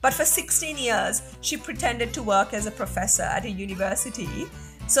But for 16 years, she pretended to work as a professor at a university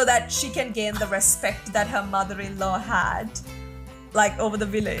so that she can gain the respect that her mother-in-law had, like, over the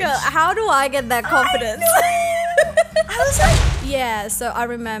village. Girl, how do I get that confidence? I was like... Yeah, so I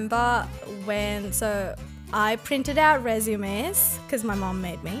remember so I printed out resumes, because my mom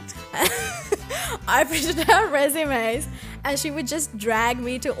made me. I printed out resumes, and she would just drag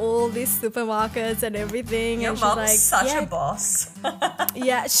me to all these supermarkets and everything. Your and mom's she's like, such yeah, a boss.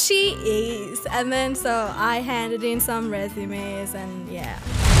 yeah, she is. And then so I handed in some resumes, and yeah.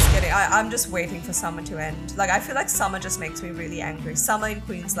 Just kidding. I'm just waiting for summer to end. Like, I feel like summer just makes me really angry. Summer in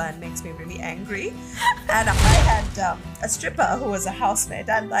Queensland makes me really angry. And I had a stripper who was a housemate,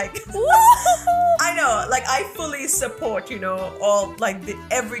 and like, I know, like, I fully support, you know, all, like,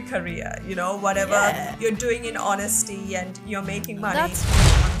 every career, you know, whatever you're doing in honesty and you're making money.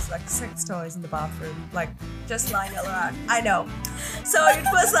 That's like sex toys in the bathroom, like, just lying around. I know. So it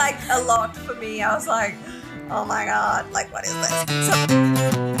was like a lot for me. I was like, oh my God, like, what is this?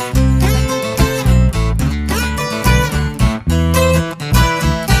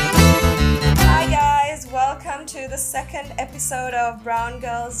 Hi guys, welcome to the second episode of Brown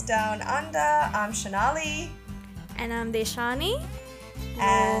Girls Down Under. I'm Shanali. And I'm Deshani,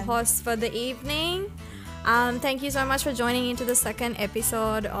 And- your host for the evening. Thank you so much for joining into the second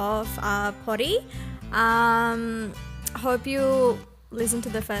episode of Potty. Hope you listened to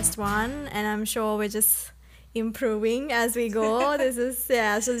the first one, and I'm sure we're just improving as we go.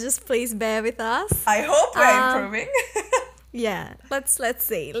 So just please bear with us. I hope we're improving. Yeah, let's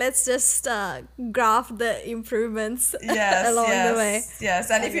see. Let's just graph the improvements along the way.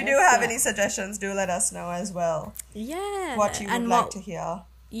 Yes, and if you do have any suggestions, do let us know as well. Yeah. What you would like to hear.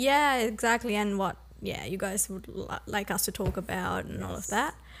 Yeah, exactly. And what you guys would like us to talk about and all of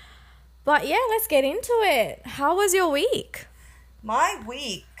that. But yeah, let's get into it. How was your week? My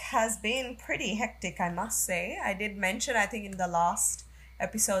week has been pretty hectic, I must say. I did mention, I think, in the last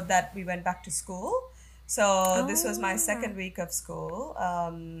episode that we went back to school. So this was my second week of school,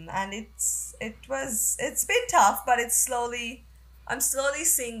 and it's been tough, but I'm slowly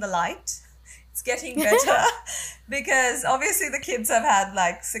seeing the light. It's getting better because obviously the kids have had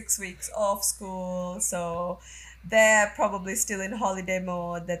like 6 weeks off school, so they're probably still in holiday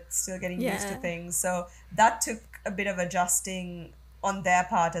mode. They're still getting used to things. So that took a bit of adjusting on their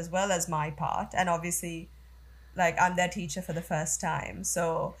part as well as my part, and obviously, like, I'm their teacher for the first time,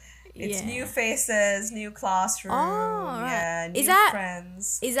 so. It's new faces, new classroom, new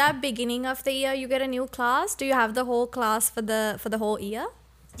friends. Is that beginning of the year you get a new class? Do you have the whole class for the whole year?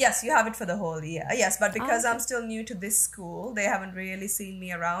 Yes, you have it for the whole year. Yes, but because I'm still new to this school, they haven't really seen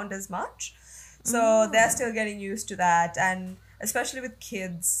me around as much. So they're still getting used to that. And especially with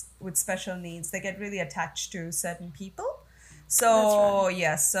kids with special needs, they get really attached to certain people. So,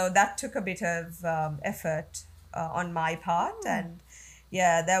 yes, so that took a bit of effort on my part. And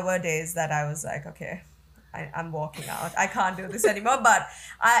yeah, there were days that I was like, okay, I'm walking out. I can't do this anymore. But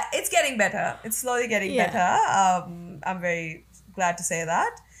it's getting better. It's slowly getting better. I'm very glad to say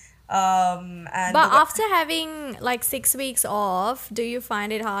that. But after having like 6 weeks off, do you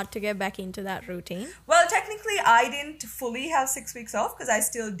find it hard to get back into that routine? Well, technically, I didn't fully have 6 weeks off because I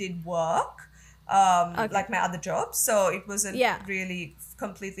still did work, like my other jobs. So it wasn't really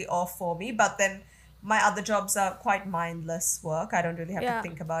completely off for me. But then my other jobs are quite mindless work. I don't really have to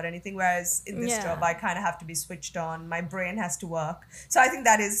think about anything. Whereas in this job, I kind of have to be switched on. My brain has to work. So I think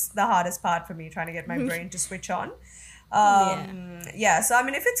that is the hardest part for me, trying to get my brain to switch on. So I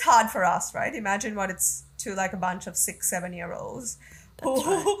mean, if it's hard for us, right? Imagine what it's to like a bunch of 6-7-year-olds who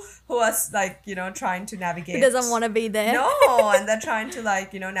are like, you know, trying to navigate. Who doesn't want to be there? No, and they're trying to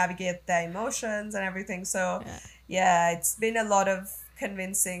like, you know, navigate their emotions and everything. So it's been a lot of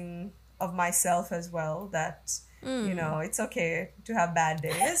convincing of myself as well that you know, it's okay to have bad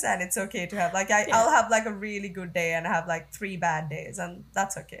days, and it's okay to have like I'll have like a really good day and I have like 3 bad days, and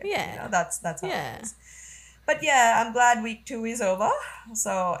that's okay. You know, that's how it is. But yeah, I'm glad week 2 is over.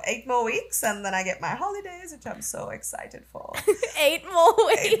 So 8 more weeks and then I get my holidays, which I'm so excited for. 8 more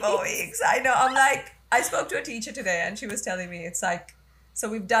weeks. 8 more weeks. I know. I'm like, I spoke to a teacher today and she was telling me it's like, so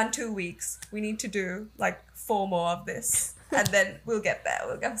we've done 2 weeks. We need to do like 4 more of this. And then we'll get there. I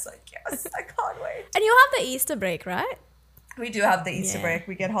was like, yes, I can't wait. And you have the Easter break, right? We do have the Easter break.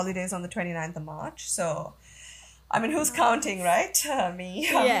 We get holidays on the 29th of March. So, I mean, who's counting, right? Me.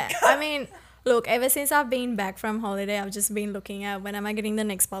 I mean, look, ever since I've been back from holiday, I've just been looking at when am I getting the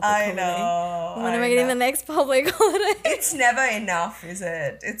next public holiday? When am I getting the next public holiday? It's never enough, is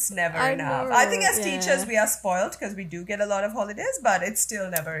it? It's never enough. I think as teachers, we are spoiled because we do get a lot of holidays, but it's still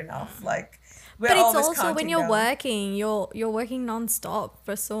never enough. Like, we're But it's always also when counting you're down. working, you're working non-stop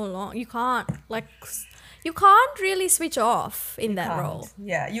for so long. You can't really switch off in that Can't. role.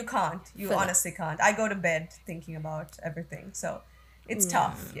 Yeah, you can't. You For that. honestly can't. I go to bed thinking about everything. So it's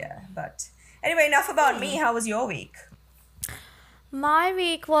tough, yeah. But anyway, enough about me. How was your week? My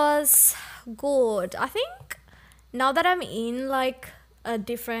week was good. I think now that I'm in like a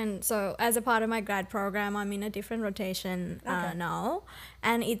different, so as a part of my grad program, I'm in a different rotation now,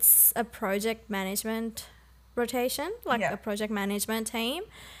 and it's a project management rotation, like Yeah. a project management team.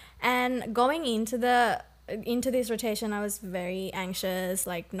 And going into this rotation, I was very anxious,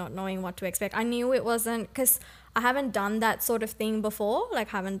 like not knowing what to expect. I knew it wasn't, because I haven't done that sort of thing before, like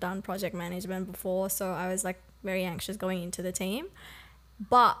haven't done project management before, so I was like very anxious going into the team.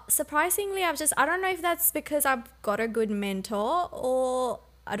 But surprisingly, I don't know if that's because I've got a good mentor, or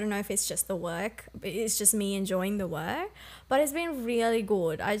I don't know if it's just the work. It's just me enjoying the work. But it's been really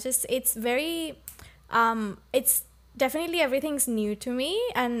good. It's very, it's definitely everything's new to me.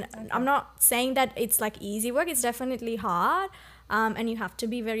 And I'm not saying that it's like easy work. It's definitely hard. And you have to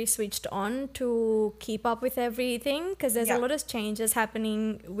be very switched on to keep up with everything, because there's a lot of changes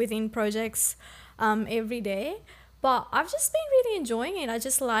happening within projects every day. But I've just been really enjoying it. I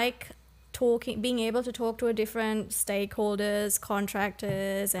just like being able to talk to a different stakeholders,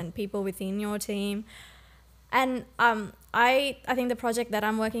 contractors, and people within your team. And I think the project that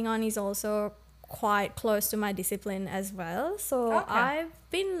I'm working on is also quite close to my discipline as well. So I've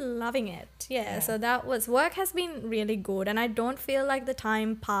been loving it. Yeah. So work has been really good, and I don't feel like the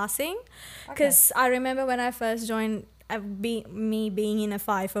time passing, because I remember when I first joined, me being in a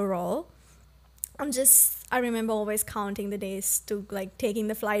FIFO role, I remember always counting the days to like taking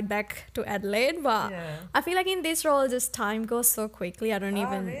the flight back to Adelaide, but I feel like in this role, just time goes so quickly. I don't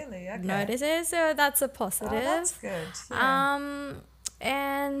even notice it. So that's a positive. Oh, that's good. Yeah.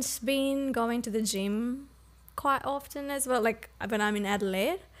 And been going to the gym quite often as well, like when I'm in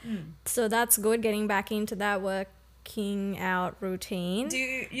Adelaide. So that's good, getting back into that working out routine.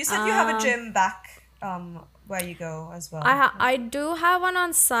 You said you have a gym back where you go as well? I do have one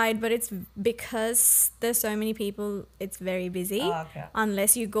on site, but it's because there's so many people, it's very busy.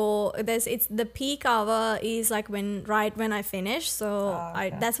 Unless you go, it's the peak hour is like right when I finish. So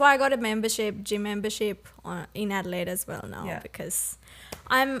that's why I got a gym membership in Adelaide as well now, because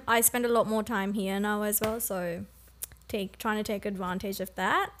I spend a lot more time here now as well. So trying to take advantage of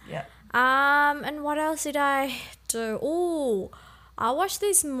that. Yeah. And what else did I do? Oh, I watched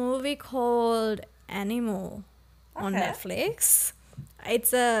this movie called Animal on Netflix.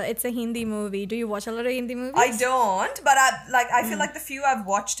 It's a Hindi movie. Do you watch a lot of Hindi movies? I don't, but I feel like the few I've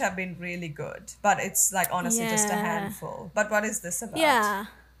watched have been really good. But it's like honestly just a handful. But what is this about? Yeah.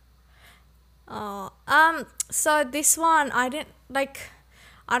 So this one I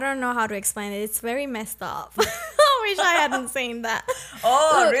don't know how to explain it. It's very messed up. I wish I hadn't seen that.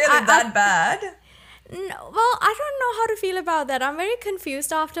 Oh, Look, really? That bad? No, well, I don't know how to feel about that. I'm very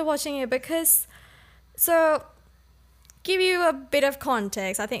confused after watching it because, so, give you a bit of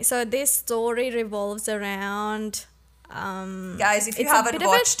context. I think, so this story revolves around... Guys, if you haven't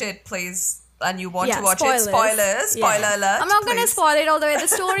watched it, please, and you want to watch spoilers. Spoiler alert. I'm not going to spoil it all the way. The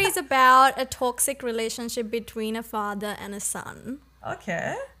story is about a toxic relationship between a father and a son.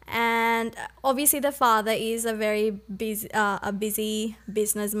 Okay. And obviously the father is a very busy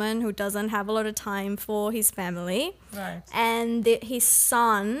businessman who doesn't have a lot of time for his family. Right. And his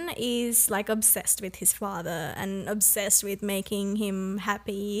son is like obsessed with his father and obsessed with making him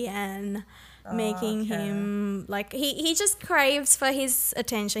happy and making him like he just craves for his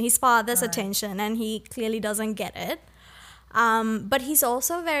attention, his father's attention, and he clearly doesn't get it. But he's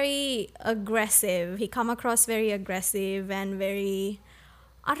also very aggressive. He come across very aggressive and very,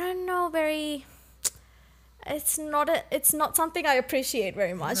 I don't know, very... It's not something I appreciate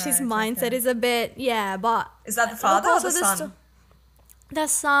very much. Right, his mindset is a bit, but... Is that the father or the son? The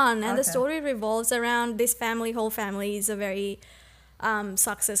son. And the story revolves around this family. Whole family is a very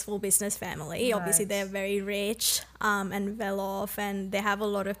successful business family. Right. Obviously, they're very rich and well off, and they have a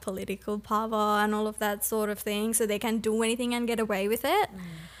lot of political power and all of that sort of thing. So they can do anything and get away with it.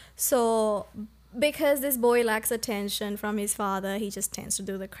 So... because this boy lacks attention from his father, he just tends to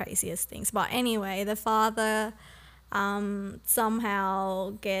do the craziest things. But anyway, the father somehow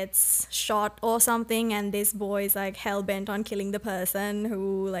gets shot or something, and this boy is like hell-bent on killing the person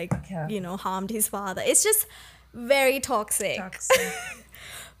who harmed his father. It's just very toxic.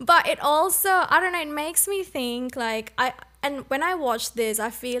 But it also, I don't know, it makes me think and when I watch this, I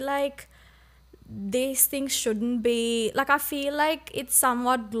feel like these things shouldn't be, like, I feel like it's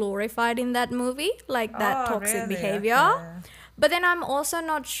somewhat glorified in that movie, like that toxic behavior. But then I'm also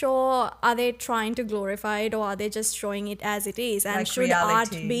not sure, are they trying to glorify it or are they just showing it as it is? And Like should reality.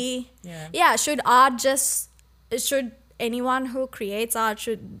 art be... Yeah. should art just... Should anyone who creates art,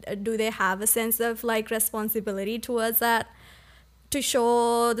 do they have a sense of like responsibility towards that to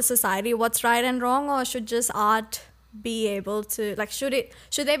show the society what's right and wrong? Or should just art be able to... Like, should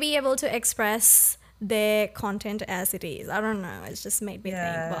they be able to express their content as it is? I don't know. It's just made me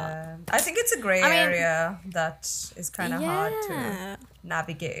think. But I think it's a grey area that is kind of hard to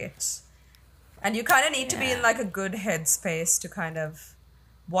navigate. And you kind of need to be in like a good headspace to kind of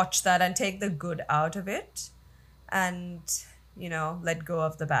watch that and take the good out of it and, you know, let go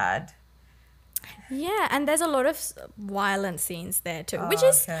of the bad. Yeah, and there's a lot of violent scenes there too, which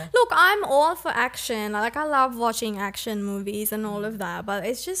is, look, I'm all for action. Like, I love watching action movies and all of that, but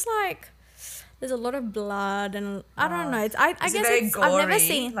it's just like... There's a lot of blood and I don't know. I guess it's gory, I've never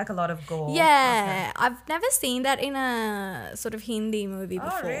seen like a lot of gore. Yeah, okay. I've never seen that in a sort of Hindi movie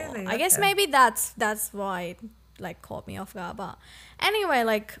before. Really? I guess maybe that's why it like caught me off guard. But anyway,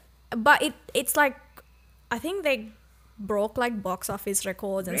 like, but it's like, I think they broke like box office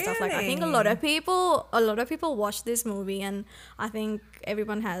records and stuff like. I think a lot of people watched this movie, and I think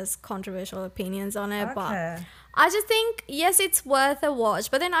everyone has controversial opinions on it. But I just think, yes, it's worth a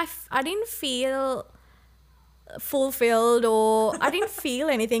watch. But then I didn't feel fulfilled, or I didn't feel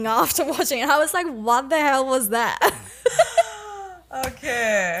anything after watching it. I was like, what the hell was that?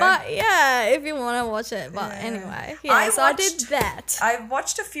 Okay. But yeah, if you want to watch it. But anyway, I did that. I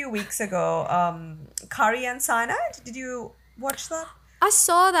watched a few weeks ago, Curry and Cyanide. Did you watch that? I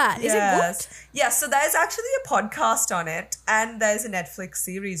saw that. Is it good? Yes, so there's actually a podcast on it and there's a Netflix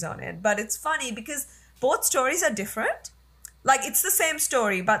series on it. But it's funny because both stories are different. Like, it's the same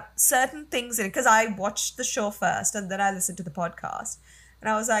story, but certain things in it, because I watched the show first and then I listened to the podcast. And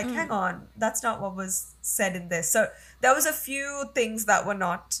I was like, hang on, that's not what was said in this. So there was a few things that were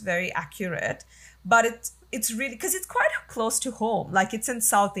not very accurate, but it's really, because it's quite close to home. Like, it's in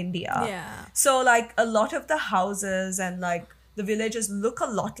South India. Yeah. So, like, a lot of the houses and, like, the villages look a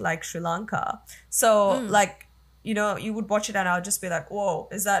lot like Sri Lanka. So, like, you know, you would watch it and I'll just be like, whoa,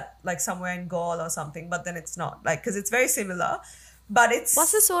 is that, like, somewhere in Gaul or something? But then it's not, like, because it's very similar. But it's...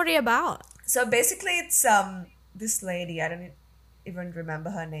 What's the story about? So, basically, it's this lady, I don't even remember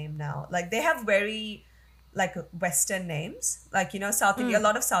her name now. Like, they have very... like Western names, like, you know, South India, a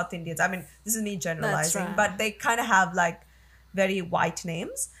lot of South Indians. I mean, this is me generalizing, but they kind of have like very white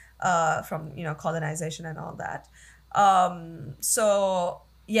names from, you know, colonization and all that. So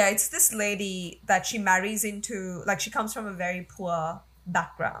yeah, it's this lady that she marries into, like, she comes from a very poor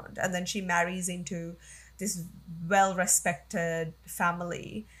background and then she marries into this well-respected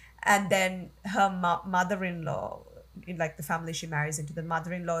family, and then her mother-in-law, in like the family she marries into, the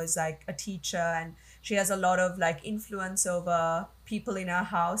mother-in-law is like a teacher and she has a lot of like influence over people in her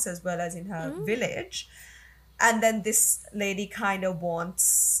house as well as in her village. And then this lady kind of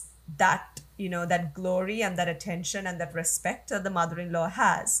wants that, you know, that glory and that attention and that respect that the mother-in-law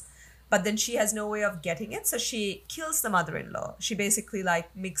has. But then she has no way of getting it. So she kills the mother-in-law. She basically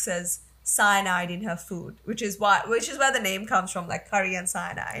like mixes cyanide in her food, which is where the name comes from, like curry and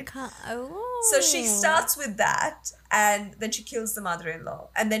cyanide. So she starts with that, and then she kills the mother-in-law,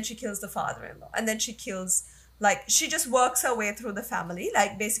 and then she kills the father-in-law, and then she kills, like, she just works her way through the family,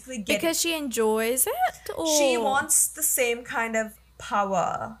 like basically because she enjoys it, or she wants the same kind of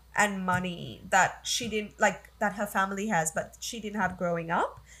power and money that she didn't, like, that her family has, but she didn't have growing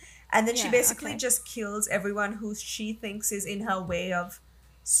up. And then she basically just kills everyone who she thinks is in her way of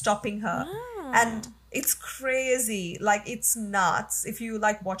stopping her. And it's crazy, like, it's nuts if you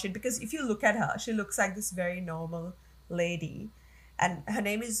like watch it, because if you look at her, she looks like this very normal lady, and her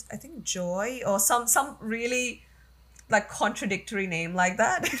name is, I think, Joy, or some really like contradictory name like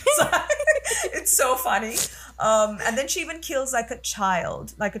that. It's so funny. And then she even kills like a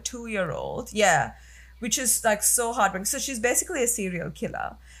child, like a 2-year-old, which is like so heartbreaking. So she's basically a serial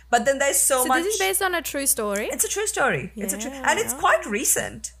killer. But then there's so much... So this is based on a true story? It's a true story. Yeah. And it's quite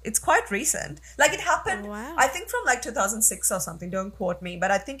recent. Like, it happened, I think, from like 2006 or something. Don't quote me.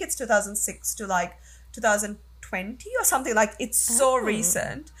 But I think it's 2006 to like 2020 or something. Like, it's so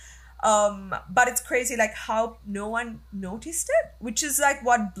recent. But it's crazy, like, how no one noticed it, which is like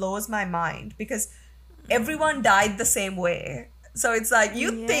what blows my mind, because everyone died the same way. So it's like,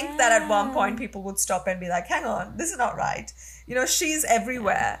 you'd think that at one point people would stop and be like, hang on, this is not right. You know, she's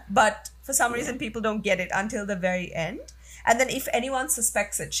everywhere. But for some reason, people don't get it until the very end. And then if anyone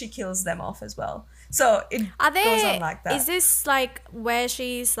suspects it, she kills them off as well. So it goes on like that. Is this like where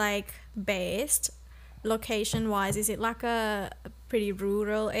she's like based, location-wise? Is it like a pretty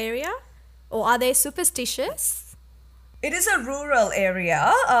rural area? Or are they superstitious? It is a rural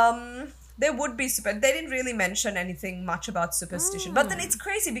area. There would be they didn't really mention anything much about superstition. But then it's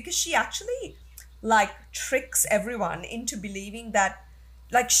crazy because she actually like tricks everyone into believing that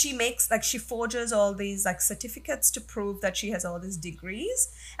like she forges all these like certificates to prove that she has all these degrees,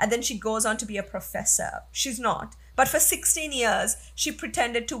 and then she goes on to be a professor. She's not. But for 16 years, she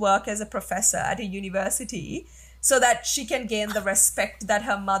pretended to work as a professor at a university so that she can gain the respect that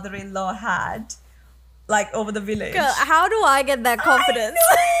her mother-in-law had, like, over the village. Girl, how do I get that confidence?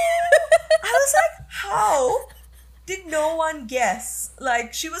 I was like, how did no one guess?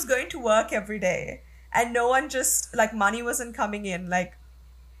 Like, she was going to work every day and no one just, like, money wasn't coming in. Like,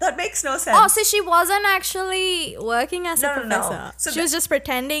 that makes no sense. Oh, so she wasn't actually working as a professor. No. So she was just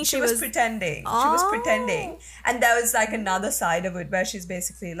pretending she was pretending. She was pretending. And there was like another side of it where she's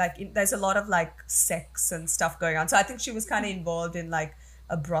basically like, there's a lot of like sex and stuff going on. So I think she was kind of involved in like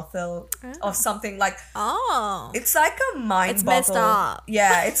a brothel or something like. Oh. It's like a mind It's boggle. messed up.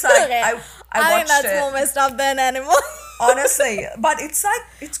 Yeah, it's like, Okay. I I watched think that's it. more messed up than animal. Honestly, but it's like,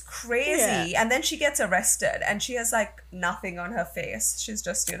 it's crazy. Yeah. And then she gets arrested and she has like nothing on her face. She's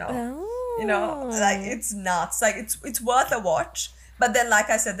just, you know, like it's nuts. Like it's worth a watch. But then,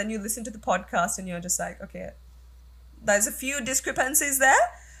 like I said, then you listen to the podcast and you're just like, okay, there's a few discrepancies there,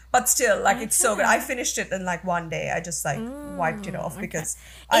 but still, like it's so good. I finished it in like one day. I just like wiped it off because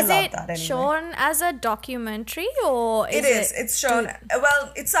I Is love it that anyway. shown as a documentary or It is. It's shown.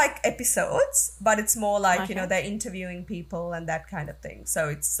 Well, it's like episodes, but it's more like, you know, they're interviewing people and that kind of thing. So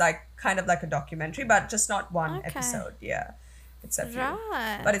it's like kind of like a documentary, but just not one episode. Yeah. It's a few.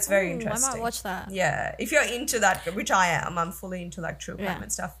 Right. But it's very Ooh, interesting. I might watch that. Yeah. If you're into that, which I am, I'm fully into like true crime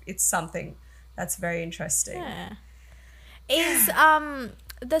and stuff. It's something that's very interesting. Yeah. Is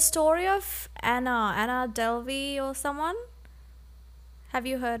the story of Anna Delvey or someone? Have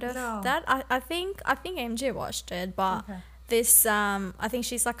you heard of that? I think MJ watched it, but this I think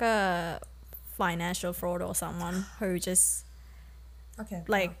she's like a financial fraud or someone who just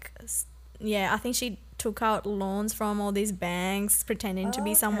like I think she took out loans from all these banks pretending to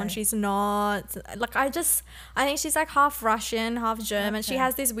be someone she's not. Like I think she's like half Russian, half German. She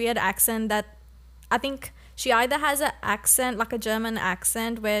has this weird accent that I think she either has an accent like a German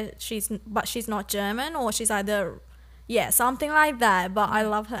accent where she's not German, or she's either something like that. But I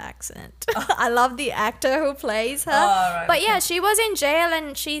love her accent. I love the actor who plays her. But yeah, she was in jail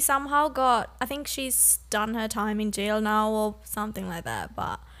and she somehow I think she's done her time in jail now or something like that.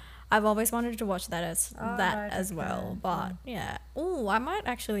 But I've always wanted to watch that as well. But yeah. Oh, I might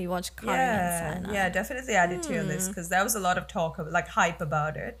actually watch Karin and Sana. Yeah, definitely add it to your list because there was a lot of talk, like hype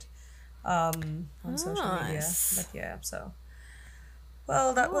about it on social media. But yeah, so.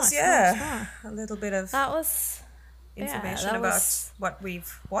 Well, that was, a little bit of information about what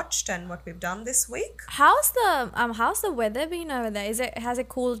we've watched and what we've done this week. How's the weather been over there? Has it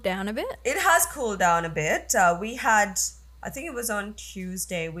cooled down a bit? It has cooled down a bit. We had, I think it was on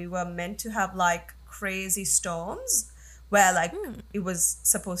Tuesday, we were meant to have like crazy storms where like it was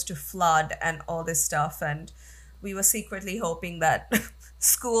supposed to flood and all this stuff, and we were secretly hoping that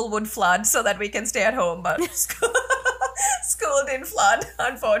school would flood so that we can stay at home, but school didn't flood,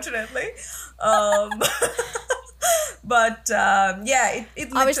 unfortunately. But it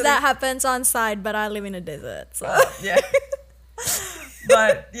literally, I wish that happens on site, but I live in a desert, so yeah.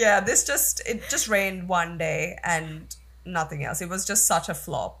 But yeah, it just rained one day and nothing else. It was just such a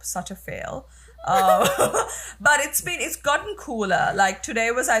flop, such a fail. But it's gotten cooler. Like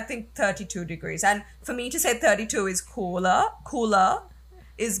today was, I think, 32 degrees, and for me to say 32 is cooler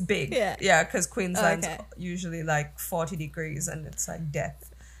is big. Yeah, because Queensland's usually like 40 degrees and it's like death.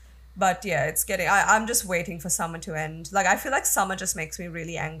 But yeah, it's getting, I'm just waiting for summer to end. Like I feel like summer just makes me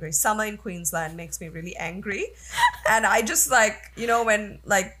really angry. Summer in Queensland makes me really angry. And I just like, you know, when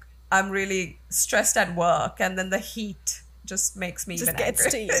like I'm really stressed at work and then the heat just makes me even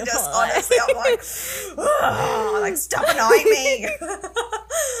angry. To you. Just honestly, I'm like, like stop annoying me.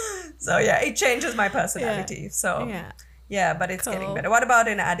 So yeah, it changes my personality. So yeah, but it's getting better. What about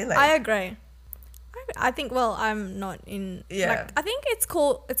in Adelaide? I agree. I think, well, I'm not in. Like, I think it's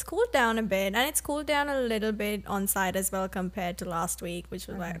cool. It's cooled down a bit, and it's cooled down a little bit on site as well compared to last week, which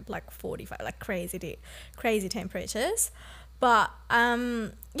was like 45, like crazy temperatures. But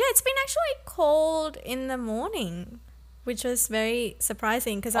it's been actually cold in the morning, which was very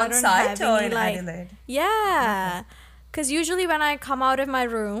surprising because I don't have any like. Adelaide? Yeah, because usually when I come out of my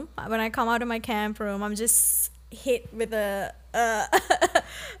room, when I come out of my camp room, I'm just hit with a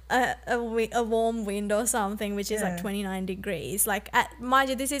warm wind or something, which is like 29 degrees. Like mind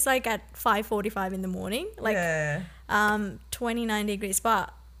you, this is like at 5:45 in the morning, like 29 degrees.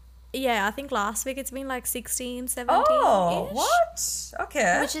 But yeah, I think last week it's been like 16, 17 Oh, ish. what?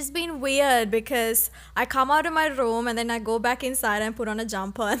 Okay. Which has been weird because I come out of my room and then I go back inside and put on a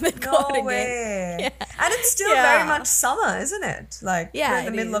jumper and then go out No again. way. Yeah. And it's still Yeah. very much summer, isn't it? Like, Yeah, we're in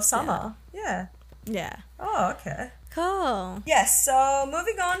the it middle of is, summer. Yeah. Yeah. Oh, okay. Cool. Yes, so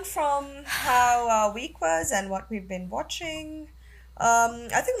moving on from how our week was and what we've been watching.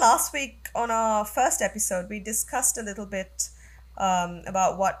 I think last week on our first episode, we discussed a little bit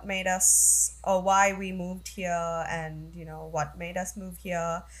about what made us or why we moved here and, what made us move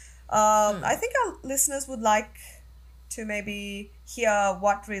here. I think our listeners would like to maybe hear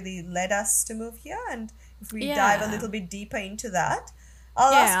what really led us to move here, and if we dive a little bit deeper into that.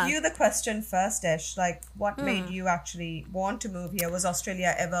 I'll ask you the question first, Ash. Like, what made you actually want to move here? Was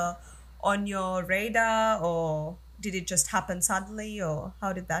Australia ever on your radar, or did it just happen suddenly, or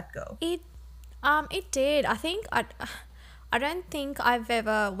how did that go? It did. I think I don't think I've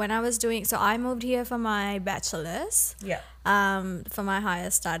ever, when I was doing, so I moved here for my bachelor's. Yeah. For my higher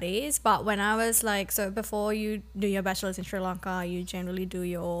studies. But when I was like, so before you do your bachelor's in Sri Lanka, you generally do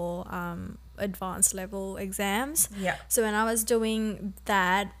your advanced level exams. Yeah. So when I was doing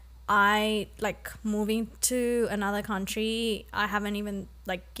that, I like moving to another country, I haven't even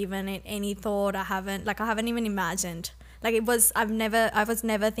like given it any thought. I haven't even imagined. Like I was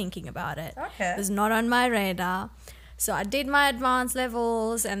never thinking about it. Okay. It was not on my radar. So I did my advanced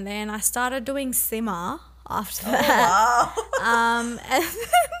levels and then I started doing simmer after that. Wow. And then,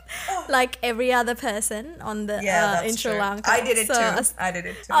 like every other person on the in Sri Lanka. I did it too. I did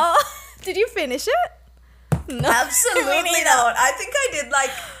it too. Oh, did you finish it? No. Absolutely not. I think I did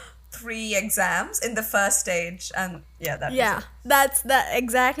like 3 exams in the first stage, and that was it. That's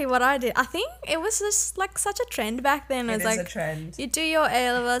exactly what I did. I think it was just like such a trend back then. It was is like a trend. you do your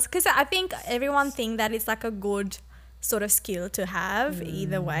A-levels because I think everyone think that it's like a good sort of skill to have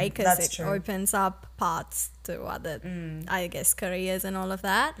either way because it opens up paths to other I guess careers and all of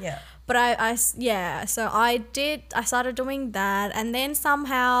that. Yeah. But so I started doing that, and then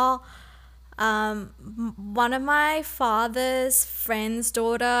somehow one of my father's friend's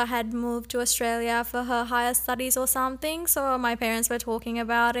daughter had moved to Australia for her higher studies or something, so my parents were talking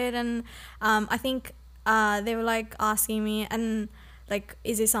about it, and I think they were like asking me and like,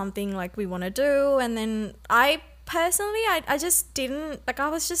 is it something like we want to do? And then I personally, I just didn't, like, I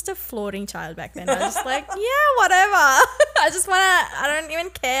was just a floating child back then. I was just like, yeah, whatever. I don't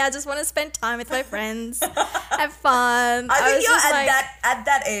even care. I just want to spend time with my friends, have fun. I think you're at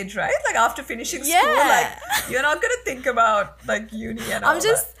that age, right? Like after finishing school, like you're not going to think about like uni and all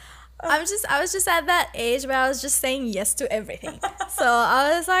that. I was just at that age where I was just saying yes to everything. So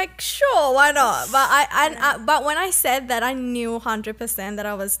I was like, sure, why not? But but when I said that, I knew 100% that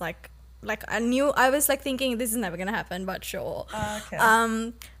I was like I was like thinking this is never gonna happen, but sure. Okay.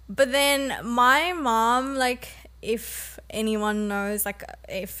 But then my mom, like, if anyone knows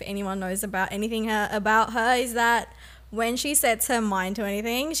about anything about her, is that when she sets her mind to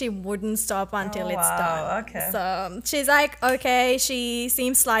anything, she wouldn't stop until it's done. Okay. So she's like, okay, she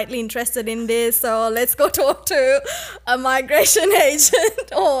seems slightly interested in this, so let's go talk to a migration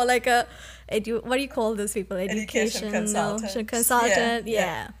agent or like what do you call those people? Education consultant.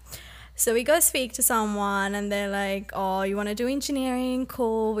 Yeah. So we go speak to someone and they're like, oh, you want to do engineering?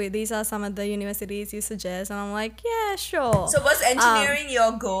 Cool. These are some of the universities you suggest. And I'm like, yeah, sure. So was engineering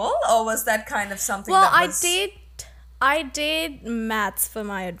your goal, or was that kind of something I did maths for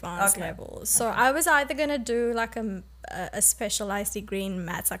my advanced levels. So I was either going to do like a specialized degree in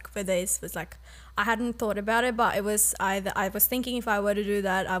maths. Like for this was like, I hadn't thought about it, but it was either, I was thinking if I were to do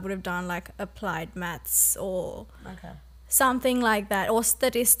that, I would have done like applied maths or something like that, or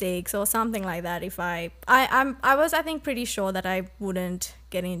statistics or something like that. If I was, I think, pretty sure that I wouldn't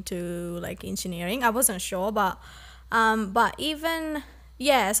get into like engineering. I wasn't sure, but even,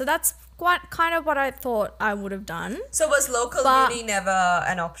 so that's kind of what I thought I would have done. So was local uni never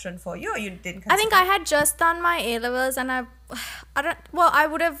an option for you, or you didn't consider? I think I had just done my A-levels and I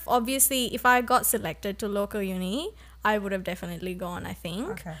would have, obviously, if I got selected to local uni, I would have definitely gone, I think.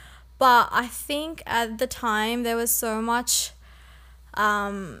 Okay. But I think at the time there was so much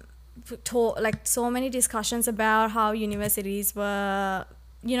so many discussions about how universities were,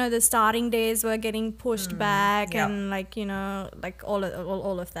 the starting days were getting pushed back and like all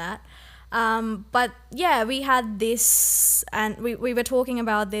of that. But yeah, we had this and we were talking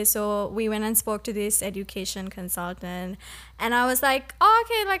about this, so we went and spoke to this education consultant, and I was like, oh,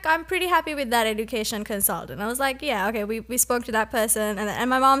 okay, like I'm pretty happy with that education consultant. I was like, yeah, okay, we spoke to that person, and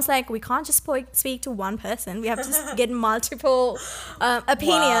my mom's like, we can't just speak to one person, we have to get multiple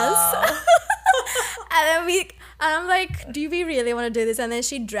opinions. Wow. And then I'm like, do we really want to do this? And then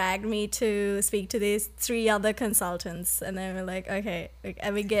she dragged me to speak to these 3 other consultants. And then we're like, okay.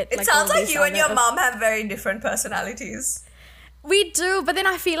 And we get It sounds like you and your mom have very different personalities. We do, but then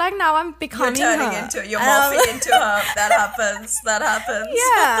I feel like now I'm becoming You're turning her. into, you're morphing into her. That happens.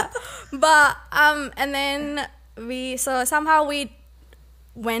 Yeah. But, and then somehow we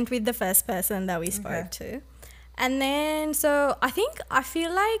went with the first person that we spoke to. And then, I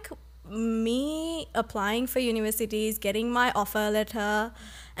feel like me applying for universities, getting my offer letter,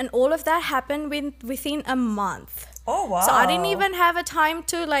 and all of that happened within a month. Oh, wow. So I didn't even have a time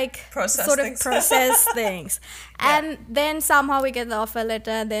to process things. And then somehow we get the offer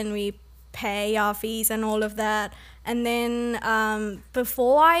letter, then we pay our fees and all of that. And then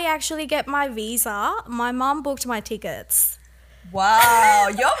before I actually get my visa, my mom booked my tickets. Wow,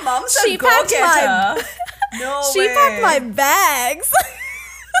 your mom's a go-getter. No She way. packed my bags.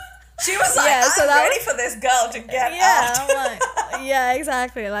 She was like, I'm ready for this girl to get out. I'm like, yeah,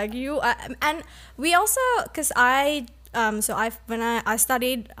 exactly. Like and we also, because I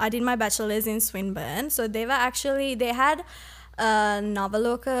did my bachelor's in Swinburne. So they had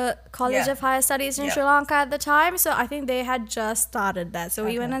Navaloka College of Higher Studies in Sri Lanka at the time. So I think they had just started that. So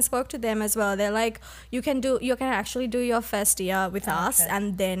we went and spoke to them as well. They're like, you can actually do your first year with us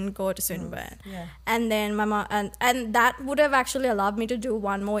and then go to Swinburne. Yeah. And then my mom, and that would have actually allowed me to do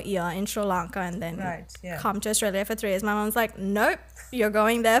 1 more year in Sri Lanka and then come to Australia for 3 years. My mom's like, nope, you're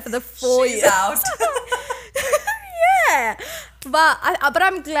going there for the 4 years. She's out. Yeah. But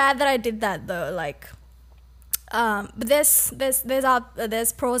I'm glad that I did that though. Like, but there's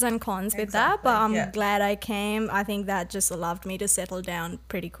pros and cons with that, but I'm glad I came. I think that just allowed me to settle down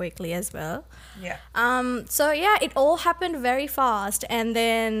pretty quickly as well. Yeah. So yeah, it all happened very fast, and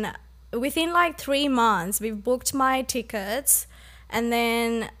then within like 3 months, we booked my tickets, and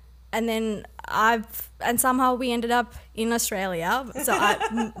then somehow we ended up in Australia. So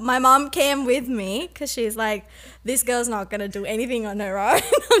my mom came with me because she's like, this girl's not going to do anything on her own.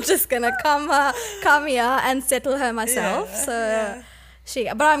 I'm just going to come here and settle her myself. But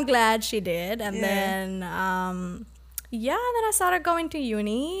I'm glad she did. And then, then I started going to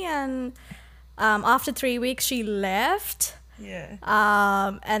uni, and after 3 weeks, she left. Yeah.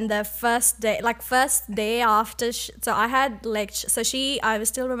 And the first day after, so I had lecture. So I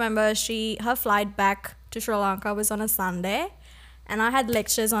still remember her flight back to Sri Lanka was on a Sunday, and I had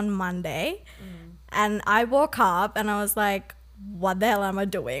lectures on Monday. And I woke up and I was like, what the hell am I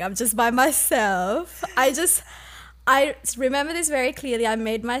doing? I'm just by myself. I remember this very clearly. I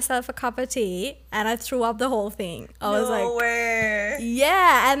made myself a cup of tea and I threw up the whole thing. I was like, no way.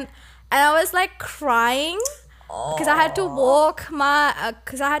 Yeah, and I was like crying. Because I had to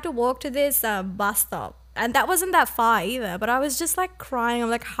walk to this bus stop, and that wasn't that far either. But I was just like crying. I'm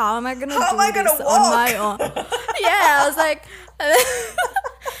like, how am I gonna do this on my own? Yeah, I was like,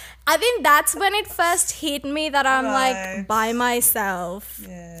 I think that's when it first hit me that I'm like by myself.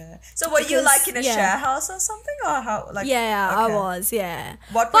 Yeah. So were you like in a share house or something, or how? Like I was. Yeah.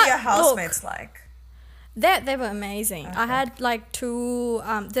 What were your housemates like? They were amazing. I had like 2.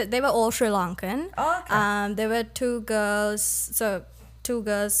 They were all Sri Lankan. Oh, okay. There were 2 girls. So 2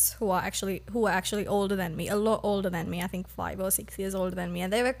 girls who were actually older than me, a lot older than me. I think 5 or 6 years older than me,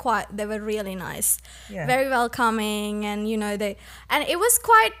 and they were really nice, very welcoming, and and it was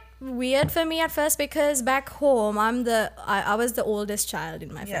quite weird for me at first because back home I was the oldest child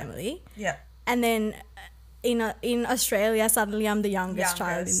in my family. Yeah. And then in Australia, suddenly I'm the youngest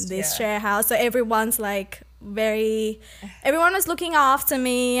child in this share house. So everyone's like everyone was looking after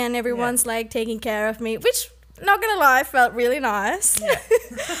me, and everyone's like taking care of me, which, not gonna lie, felt really nice. Yeah.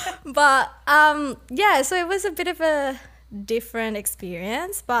 But so it was a bit of a different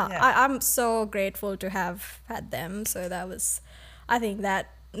experience, but I'm so grateful to have had them. So I think that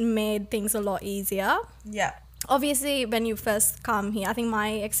made things a lot easier. Yeah. Obviously, when you first come here, I think my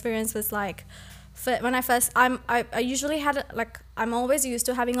experience was like, when I first, I usually had I'm always used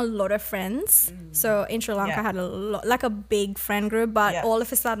to having a lot of friends. So in Sri Lanka, I had a big friend group, but all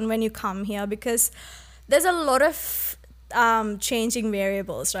of a sudden when you come here, because there's a lot of changing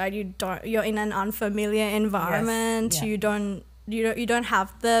variables, right? You're in an unfamiliar environment. Yes. Yeah. You don't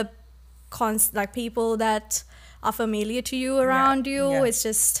have the people that are familiar to you around you. Yeah. It's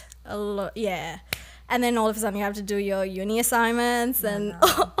just a lot. Yeah. And then all of a sudden you have to do your uni assignments and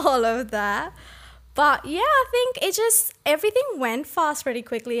all of that. But yeah, I think everything went fast pretty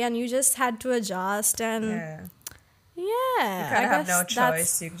quickly, and you just had to adjust, and Yeah, You kind I of have no guess that's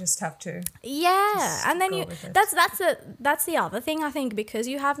choice. You just have to yeah, and then go you with it. that's the other thing, I think, because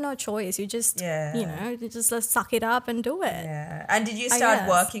you have no choice. You just Yeah. you just suck it up and do it. Yeah. And did you I start guess.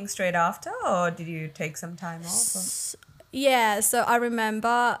 working straight after, or did you take some time off? Or? Yeah, so I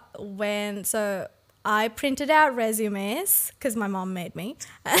remember when I printed out resumes because my mom made me.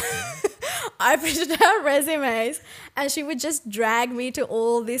 I printed out resumes and she would just drag me to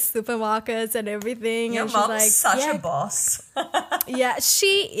all these supermarkets and everything. Your And she's mom's like, such yeah, a boss. yeah,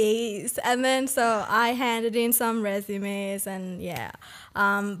 she is. And then so I handed in some resumes and yeah.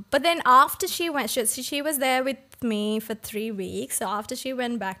 But then after she was there with me for 3 weeks. So after she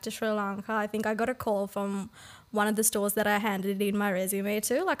went back to Sri Lanka, I think I got a call from one of the stores that I handed in my resume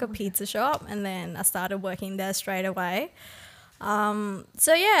to, like a pizza shop. And then I started working there straight away.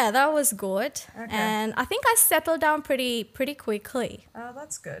 So yeah, that was good. Okay. And I think I settled down pretty quickly. Oh,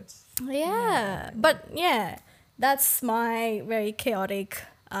 that's good. Yeah, but yeah, that's my very chaotic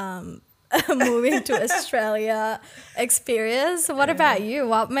moving to Australia experience. What about you?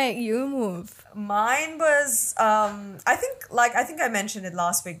 What made you move? Mine was, I think I mentioned it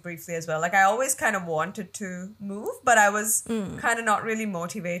last week briefly as well. Like I always kind of wanted to move, but I was kind of not really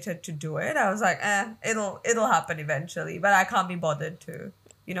motivated to do it. I was like, it'll happen eventually, but I can't be bothered to,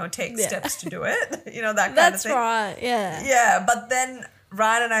 take steps to do it. That kind of That's thing. right. Yeah. Yeah, but then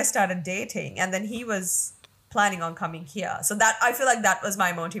Ryan and I started dating, and then he was planning on coming here. So that I feel like that was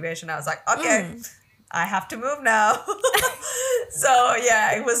my motivation. I was like, okay, I have to move now. So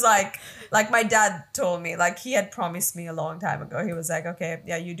yeah, it was like my dad told me, like he had promised me a long time ago. He was like, okay,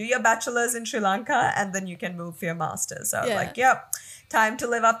 yeah, you do your bachelor's in Sri Lanka and then you can move for your master's. So I was like, yep, time to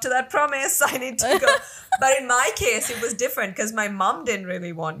live up to that promise. I need to go. But in my case, it was different because my mom didn't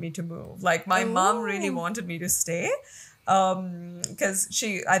really want me to move. Like my mom really wanted me to stay. Because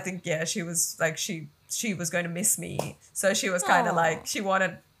she was like, she was going to miss me. So she was kind of like, she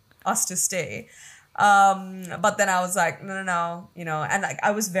wanted us to stay. But then I was like, no, and like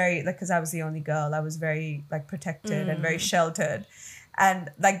I was very, like, because I was the only girl, I was very like protected and very sheltered.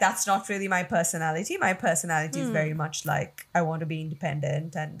 And like, that's not really my personality. My personality is very much like, I want to be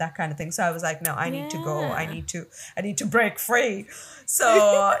independent and that kind of thing. So I was like, no, I need to go. I need to break free.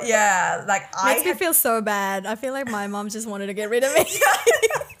 So yeah, like Makes me feel so bad. I feel like my mom just wanted to get rid of me.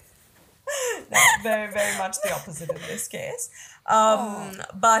 No, very, very much the opposite in this case.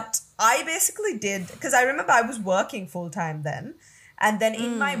 But I basically did, because I remember I was working full time then. And then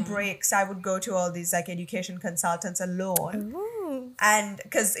in my breaks, I would go to all these like education consultants alone. Ooh. And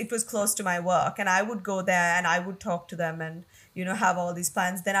because it was close to my work, and I would go there and I would talk to them and, have all these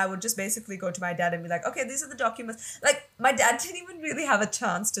plans. Then I would just basically go to my dad and be like, okay, these are the documents. Like my dad didn't even really have a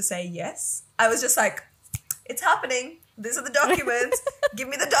chance to say yes. I was just like, it's happening. These are the documents. Give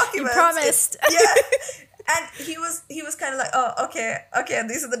me the documents. You promised. Yeah. And he was kind of like, oh, okay, and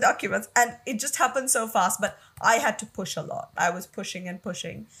these are the documents. And it just happened so fast, but I had to push a lot. I was pushing and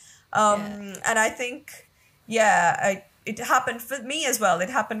pushing. And I think, it happened for me as well. It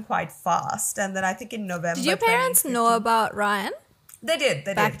happened quite fast. And then I think in November Did your parents know about Ryan? They did.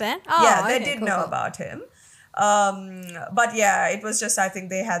 Back then? Oh, yeah, they okay, did cool, know cool. about him. But yeah, it was just, I think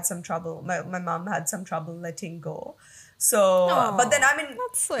they had some trouble. My mom had some trouble letting go. So, but then I mean,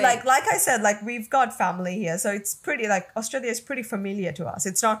 that's sweet. like I said, like we've got family here, so it's pretty, like Australia is pretty familiar to us.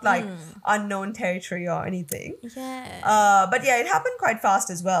 It's not like unknown territory or anything. Yeah. But yeah, it happened quite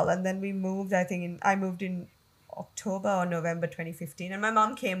fast as well. And then we moved, I moved in October or November 2015, and my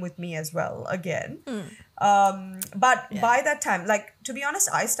mom came with me as well again. But by that time, like to be honest,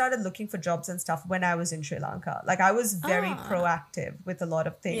 I started looking for jobs and stuff when I was in Sri Lanka. Like I was very proactive with a lot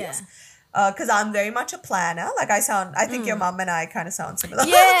of things. Yeah. Because I'm very much a planner. Like I think your mom and I kind of sound similar.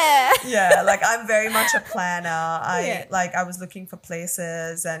 Yeah. Yeah, like I'm very much a planner. I was looking for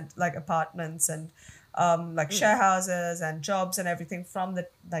places and like apartments and like share houses and jobs and everything from the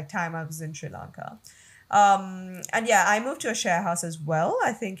like time I was in Sri Lanka. And yeah, I moved to a share house as well.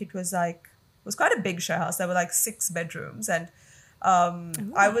 I think it was quite a big share house. There were like 6 bedrooms, and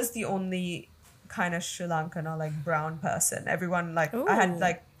I was the only kind of Sri Lankan or like brown person. Everyone like I had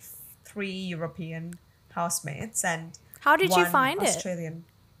like 3 European housemates and How did you one find Australian.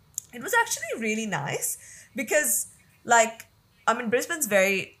 It was actually really nice because like, I mean, Brisbane's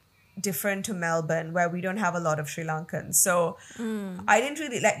very different to Melbourne where we don't have a lot of Sri Lankans. So I didn't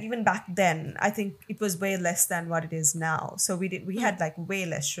really like, even back then, I think it was way less than what it is now. So we had like way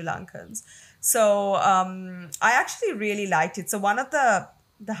less Sri Lankans. So I actually really liked it. So one of the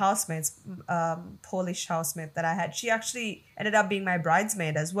housemates, Polish housemate that I had, she actually ended up being my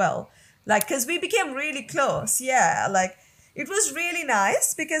bridesmaid as well. Like, because we became really close. Yeah, like it was really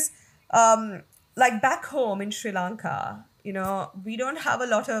nice because like back home in Sri Lanka, we don't have a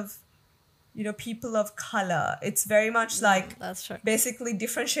lot of, people of color. It's very much like That's true. basically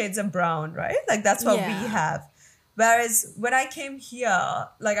different shades of brown, right? Like that's what we Yeah. have. Whereas when I came here,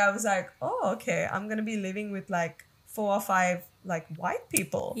 like I was like, oh, okay, I'm gonna be living with like 4 or 5 like white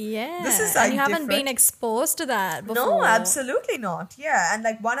people. Yeah. This is and like you haven't been different. exposed to that before. No, absolutely not. Yeah. And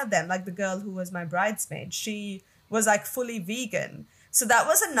like one of them, like the girl who was my bridesmaid, she was like fully vegan. So that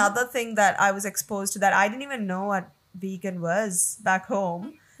was another thing that I was exposed to that I didn't even know what vegan was back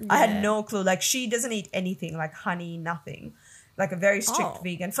home. I had Yeah. no clue. Like she doesn't eat anything, like honey, nothing. Like a very strict Oh.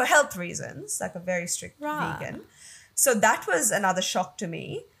 vegan for health reasons, like a very strict Right. vegan. So that was another shock to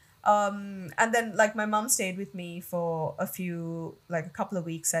me. And then like my mum stayed with me for a couple of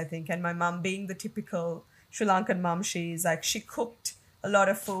weeks, I think. And my mum, being the typical Sri Lankan mum, she cooked a lot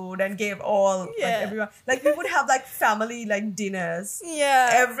of food and gave all Yeah. like everyone, like we would have like family like dinners Yeah.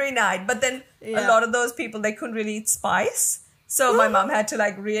 every night. But then a Yeah. lot of those people, they couldn't really eat spice. So my mom had to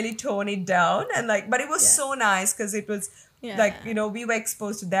like really tone it down and like, but it was Yeah. so nice because it was Yeah. like, we were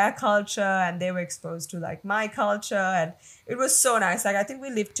exposed to their culture and they were exposed to like my culture. And it was so nice. Like I think we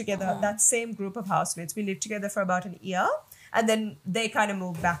lived together, that same group of housemates, we lived together for about an year and then they kind of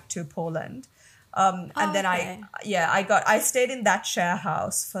moved back to Poland. And then okay. I stayed in that share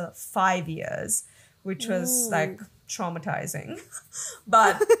house for 5 years, which was like traumatizing.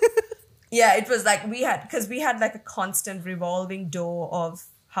 But yeah, it was like we had like a constant revolving door of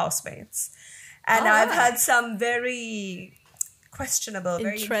housemates. And I've right. had some very questionable,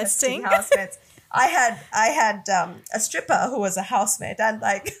 very interesting Interesting. housemates. I had a stripper who was a housemate and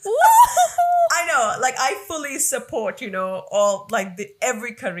like I know, like I fully support, all like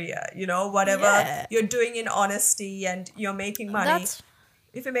every career, whatever Yeah. you're doing in honesty and you're making money. That's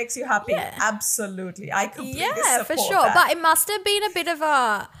If it makes you happy, Yeah. absolutely. I completely yeah, support for sure. that. But it must have been a bit of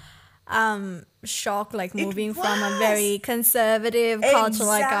a shock, like moving from a was. very conservative culture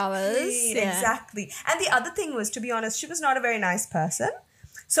like ours. Yeah. Exactly. And the other thing was, to be honest, she was not a very nice person.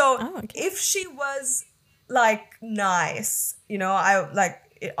 So Oh, okay. if she was like nice, I like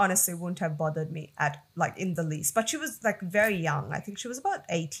it honestly wouldn't have bothered me at like in the least. But she was like very young. I think she was about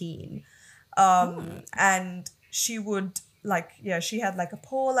 18. And she would like, she had like a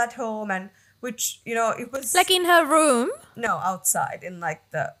pole at home and which, it was Like in her room. no, outside in like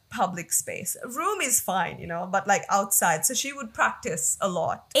the public space. A room is fine, but like outside. So she would practice a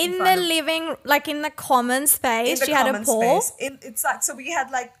lot. In front the of- living, like in the common in space, the she had a common pole. space. It's like, so we had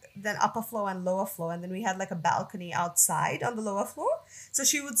like the upper floor and lower floor, and then we had like a balcony outside on the lower floor. So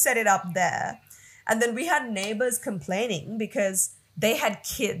she would set it up there. And then we had neighbors complaining because they had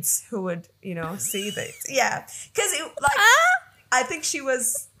kids who would, see this. Yeah. Because I think she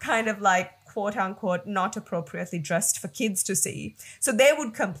was kind of like, quote unquote, not appropriately dressed for kids to see. So they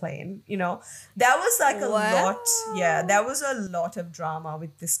would complain, There was like a Wow. there was a lot of drama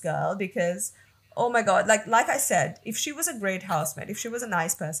with this girl because, oh my God, like I said, if she was a great housemate, if she was a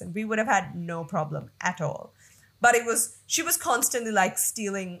nice person, we would have had no problem at all. But she was constantly like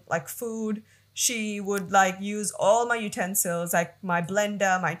stealing like food. She would like use all my utensils, like my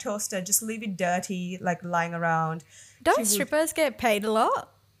blender, my toaster, just leave it dirty, like lying around. Don't She would- strippers get paid a lot?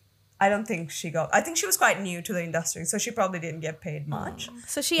 I don't think I think she was quite new to the industry, so she probably didn't get paid much.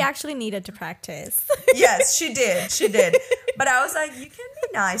 So she actually needed to practice. Yes, she did. But I was like, you can be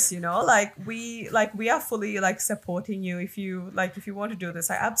nice, like we are fully like supporting you if you want to do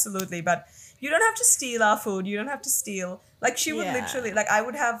this. Absolutely, but you don't have to steal our food. You don't have to steal. Like she would Yeah. literally, like I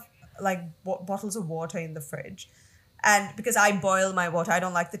would have like bottles of water in the fridge. And because I boil my water, I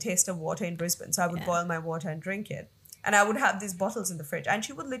don't like the taste of water in Brisbane, so I would Yeah. boil my water and drink it. And I would have these bottles in the fridge. And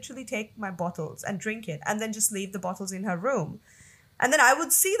she would literally take my bottles and drink it and then just leave the bottles in her room. And then I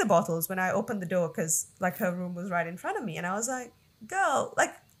would see the bottles when I opened the door because, like, her room was right in front of me. And I was like, girl,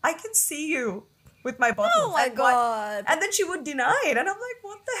 like, I can see you with my bottles. Oh my And what- God. And then she would deny it. And I'm like,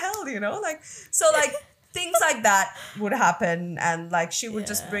 what the hell, Like, so, like, things like that would happen. And, like, she would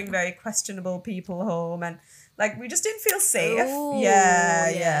just Yeah. bring very questionable people home. And, like, we just didn't feel safe. Ooh, Yeah.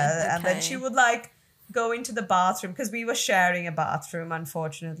 yeah, And then okay. she would, like, go into the bathroom because we were sharing a bathroom,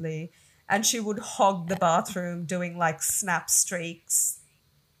 unfortunately. And she would hog the bathroom doing like snap streaks.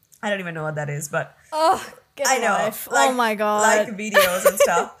 I don't even know what that is, but Oh, get I know. life. Like, Oh my God. Like videos and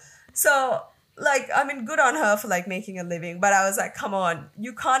stuff. So, like, I mean, good on her for like making a living, but I was like, come on,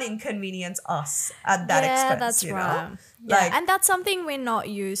 you can't inconvenience us at that yeah, expense. that's you right. know? Yeah, Like, and that's something we're not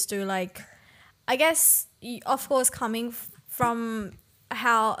used to. Like, I guess, of course, coming from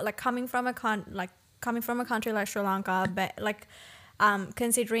a country like Sri Lanka, but like,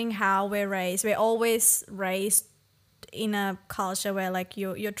 considering how we're always raised in a culture where like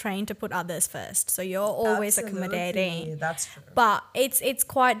you're trained to put others first, so you're always accommodating. That's true. But it's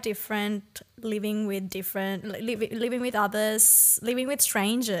quite different living with living with others, living with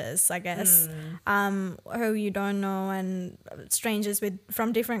strangers, I guess, who you don't know, and strangers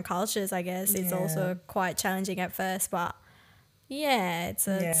from different cultures, I guess. It's also quite challenging at first, but it's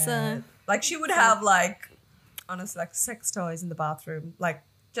like she would have like, honestly, like sex toys in the bathroom, like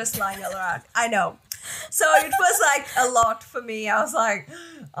just lying all around. I know. So it was like a lot for me. I was like,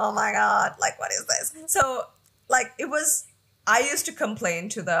 oh my God, like what is this? So like I used to complain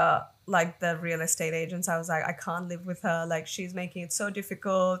to the real estate agents. I was like, I can't live with her. Like she's making it so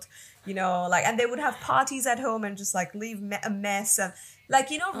difficult, like, and they would have parties at home and just like leave a mess and like,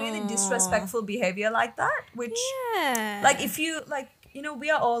 really disrespectful behavior like that, which like if you like, we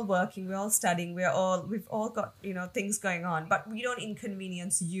are all working, we're all studying, we've all got, things going on, but we don't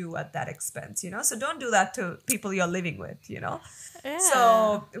inconvenience you at that expense, so don't do that to people you're living with,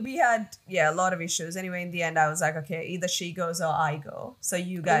 So we had, a lot of issues. Anyway, in the end, I was like, okay, either she goes or I go. So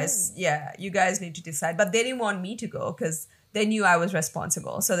you guys, you guys need to decide. But they didn't want me to go because they knew I was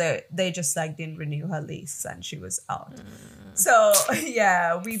responsible. So they just like didn't renew her lease and she was out. So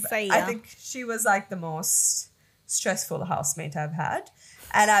I think she was like the most stressful housemate I've had.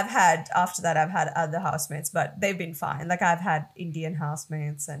 And after that I've had other housemates, but they've been fine. Like I've had Indian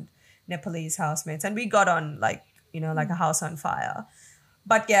housemates and Nepalese housemates, and we got on like, like a house on fire.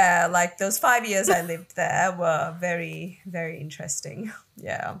 But like those 5 years I lived there were very, very interesting.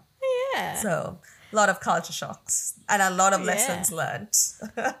 Yeah. So a lot of culture shocks and a lot of lessons learned. So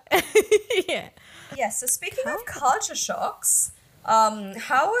speaking of culture shocks,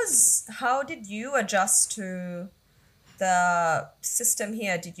 how did you adjust to the system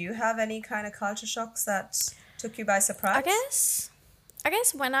here? Did you have any kind of culture shocks that took you by surprise? I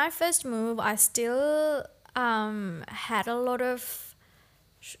guess when I first moved, I still had a lot of,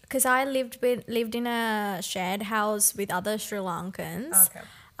 because I lived in a shared house with other Sri Lankans. Okay.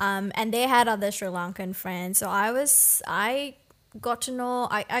 And they had other Sri Lankan friends. So I got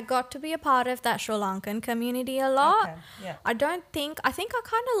to be a part of that Sri Lankan community a lot. Okay. Yeah. I think I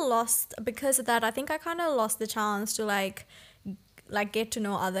kind of lost, because of that, I think I kind of lost the chance to like get to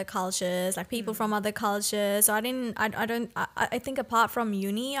know other cultures, like people from other cultures. So I think apart from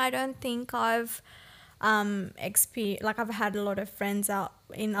uni, I don't think I've I've had a lot of friends out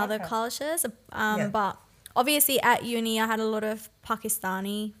in other cultures. But obviously at uni I had a lot of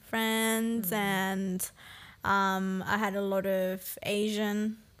Pakistani friends and I had a lot of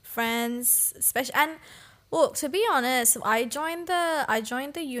Asian friends, especially. And look, to be honest, I joined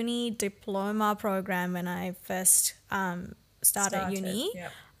the uni diploma program when I first started uni.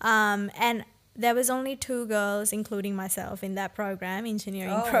 Yep. And there was only 2 girls, including myself, in that program,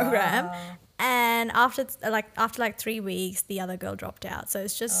 engineering program. Wow. And after 3 weeks, the other girl dropped out. So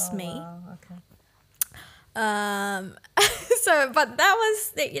it's just me. Wow. Okay. So, but that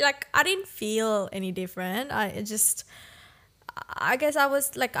was like, I didn't feel any different. I guess I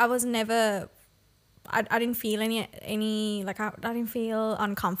was never, I didn't feel any like, I didn't feel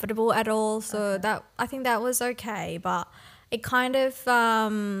uncomfortable at all. So that, I think that was okay. But it kind of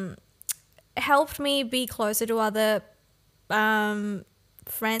helped me be closer to other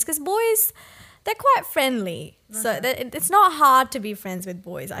friends, because boys, they're quite friendly. So it's not hard to be friends with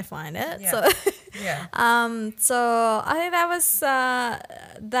boys, I find it. Yeah. So So I think that was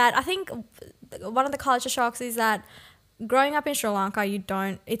that. I think one of the culture shocks is that growing up in Sri Lanka,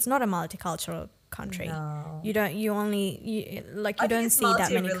 it's not a multicultural country. No. You don't see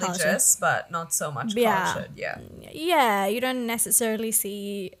that many cultures, but not so much cultured. Yeah, you don't necessarily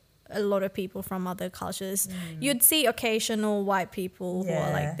see a lot of people from other cultures. You'd see occasional white people who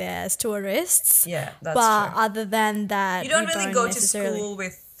are like there as tourists. Yeah, that's but true. Other than that, You don't really go to school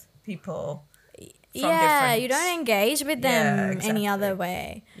with people from you don't engage with them any other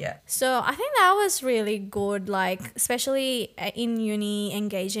way. Yeah. So I think that was really good, like especially in uni,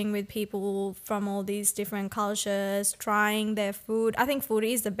 engaging with people from all these different cultures, trying their food. I think food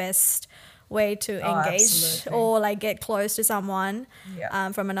is the best way to engage absolutely. or like get close to someone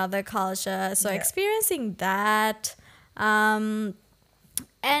Yeah. from another culture. So Yeah. experiencing that, and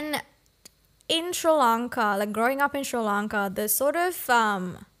in Sri Lanka, like growing up in Sri Lanka, the sort of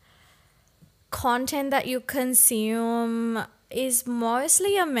content that you consume is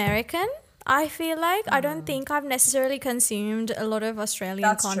mostly American. I feel like I don't think I've necessarily consumed a lot of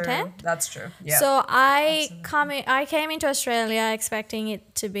Australian content. That's true. Yeah. So I came into Australia expecting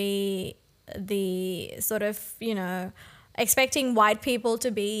it to be the sort of, expecting white people to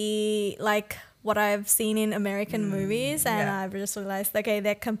be like what I've seen in American movies, and yeah. I've just realized, okay,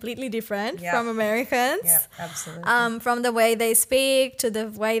 they're completely different Yeah. from Americans. Yeah, absolutely. From the way they speak to the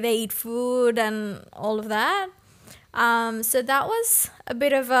way they eat food and all of that. So that was a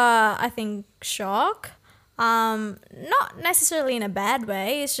bit of a, I think, shock. Not necessarily in a bad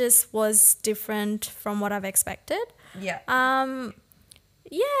way. It just was different from what I've expected. Yeah.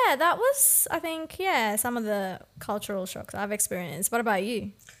 Yeah, that was, I think, yeah, some of the cultural shocks I've experienced. What about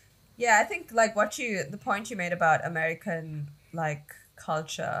you? Yeah, I think like the point you made about American like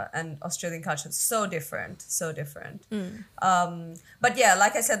culture and Australian culture is so different, so different. But yeah,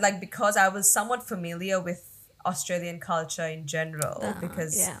 like I said, like because I was somewhat familiar with Australian culture in general,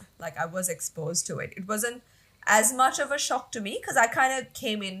 because yeah. like I was exposed to it. It wasn't as much of a shock to me because I kind of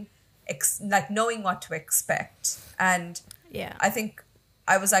came in like knowing what to expect, and Yeah. I think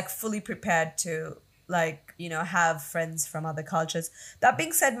I was like fully prepared to like, you know, have friends from other cultures. That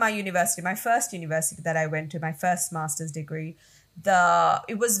being said, my first university that I went to, my first master's degree,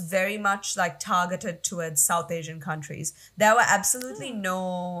 it was very much like targeted towards South Asian countries. There were absolutely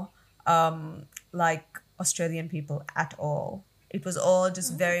no like Australian people at all. It was all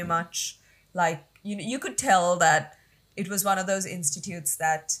just very much like, you could tell that it was one of those institutes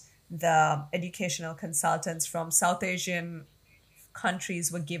that the educational consultants from South Asian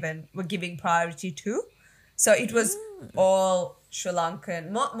countries were giving priority to. So it was all Sri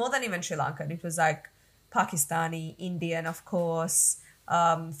Lankan, more than even Sri Lankan. It was like Pakistani, Indian, of course,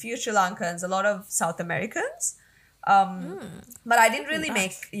 few Sri Lankans, a lot of South Americans. But I didn't really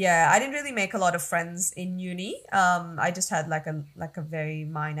I didn't really make a lot of friends in uni. I just had like a very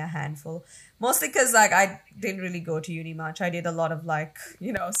minor handful, mostly because like I didn't really go to uni much. I did a lot of like,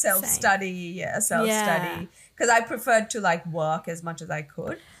 you know, self-study, because I preferred to like work as much as I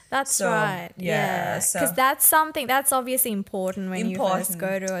could. That's right. Yeah. Because that's obviously important when you first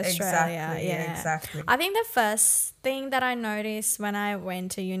go to Australia. Exactly. I think the first thing that I noticed when I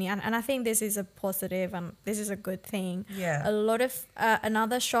went to uni, and I think this is a positive and this is a good thing. Yeah. A lot of,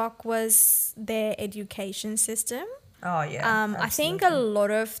 another shock was their education system. Oh, yeah. I think a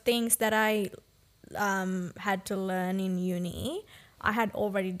lot of things that I had to learn in uni, I had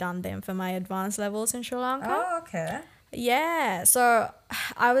already done them for my advanced levels in Sri Lanka. Oh, okay. Yeah, so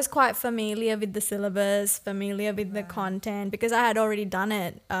I was quite familiar with the syllabus, familiar with the content, because I had already done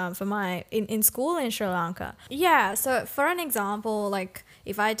it for my in school in Sri Lanka. Yeah, so for an example, like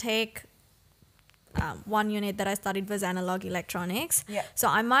if I take one unit that I studied was analog electronics. Yeah. So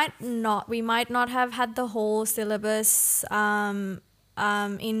we might not have had the whole syllabus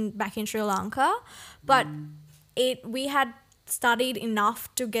back in Sri Lanka, but we had studied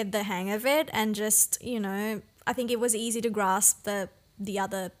enough to get the hang of it, and just, you know, I think it was easy to grasp the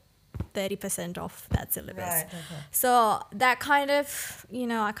other 30% of that syllabus. Right, okay. So that kind of, you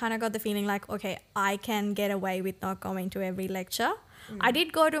know, I kind of got the feeling like, okay, I can get away with not going to every lecture. I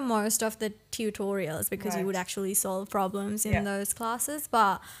did go to most of the tutorials because you would actually solve problems in those classes.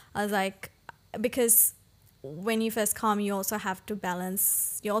 But I was like, because when you first come, you also have to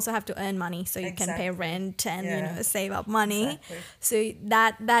earn money so you can pay rent and, you know, save up money. Exactly. So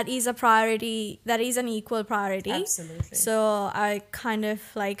that is a priority, that is an equal priority. Absolutely. So I kind of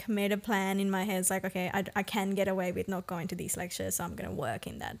like made a plan in my head. It's like, okay, I can get away with not going to these lectures, so I'm going to work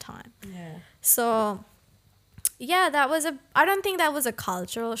in that time. Yeah. So yeah, I don't think that was a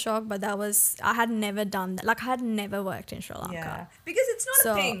cultural shock, but I had never done that. Like I had never worked in Sri Lanka. Yeah. Because it's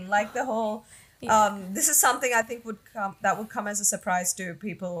not a thing, like the whole... this is something I think would come as a surprise to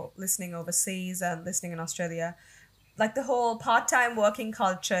people listening overseas and listening in Australia. Like the whole part-time working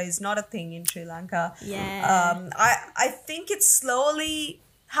culture is not a thing in Sri Lanka. Yeah. I think it's slowly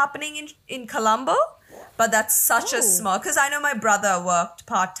happening in Colombo, but that's such a small... Because I know my brother worked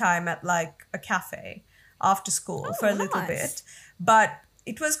part-time at like a cafe after school for a little bit. But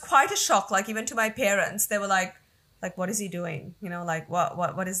it was quite a shock. Like even to my parents, they were like, what is he doing? You know, like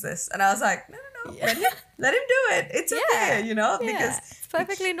what is this? And I was like, no. Let him do it. It's okay, you know, because it's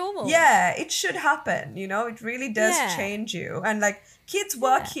perfectly normal. Yeah, it should happen, you know. It really does change you. And like kids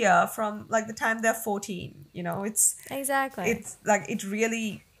work here from like the time they're 14, you know. It's like it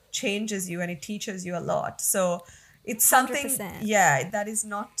really changes you and it teaches you a lot. So it's something 100%. That is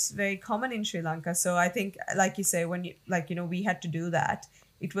not very common in Sri Lanka. So I think, like you say, when you like, you know, we had to do that,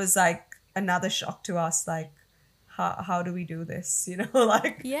 it was like another shock to us, like how do we do this, you know,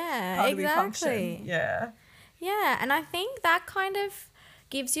 like how do we function? Yeah, and I think that kind of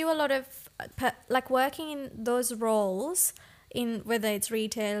gives you a lot of like working in those roles, in whether it's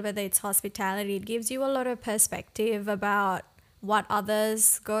retail, whether it's hospitality, it gives you a lot of perspective about what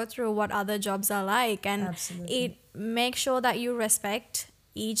others go through, what other jobs are like, and it makes sure that you respect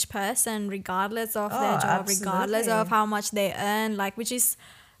each person, regardless of their job, regardless absolutely. of how much they earn, like which is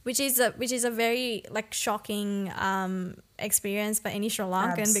a very like shocking experience for any Sri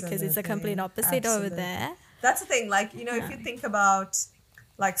Lankan, because it's a complete opposite over Absolutely. there. That's the thing. Like, you know, if you think about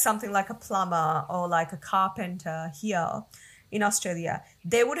like something like a plumber or like a carpenter here in Australia,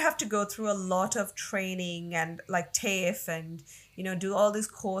 they would have to go through a lot of training and like TAFE and, you know, do all these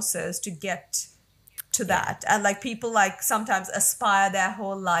courses to get to that. And like people like sometimes aspire their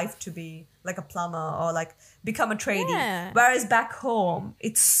whole life to be like a plumber or like become a tradie. Yeah. Whereas back home,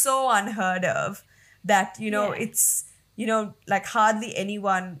 it's so unheard of that, you know, Yeah. it's, you know, like hardly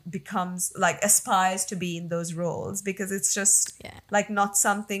anyone becomes like aspires to be in those roles, because it's just Yeah. like not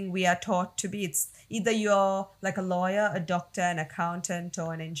something we are taught to be. It's either you're like a lawyer, a doctor, an accountant,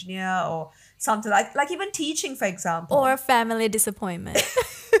 or an engineer, or something like even teaching, for example. Or a family disappointment.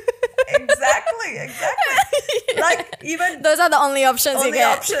 Exactly. Like even Those are the only options you only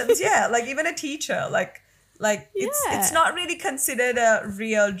get. options, yeah. Like even a teacher, like it's Yeah. not really considered a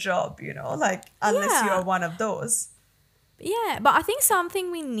real job, you know, like unless Yeah. you're one of those. Yeah, but I think something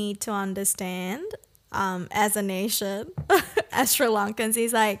we need to understand as a nation, as Sri Lankans,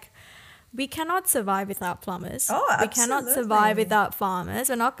 is like we cannot survive without plumbers. Oh, We cannot absolutely. survive without farmers.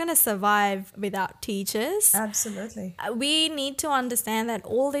 We're not going to survive without teachers. Absolutely. We need to understand that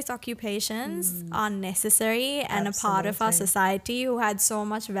all these occupations are necessary and a part of our Absolutely. society, who had so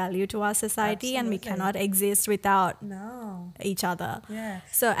much value to our society, and we Absolutely. cannot exist without No. each other. Yeah.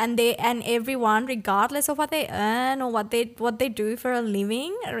 So and everyone, regardless of what they earn or what they do for a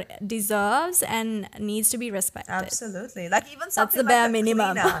living, deserves and needs to be respected. Absolutely. Like even something the like bare a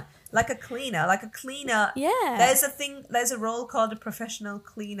minimum. cleaner. Like a cleaner. Yeah. There's a role called a professional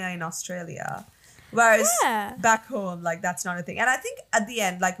cleaner in Australia. Whereas Yeah. back home, like that's not a thing. And I think at the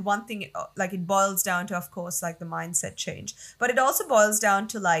end, like one thing, like it boils down to, of course, like the mindset change. But it also boils down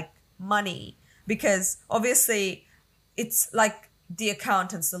to like money. Because obviously it's like the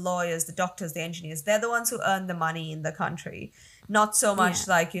accountants, the lawyers, the doctors, the engineers, they're the ones who earn the money in the country. Not so much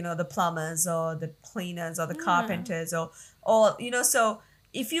Yeah. like, you know, the plumbers or the cleaners or the carpenters or, you know, so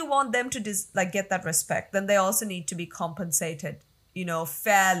if you want them to like get that respect, then they also need to be compensated, you know,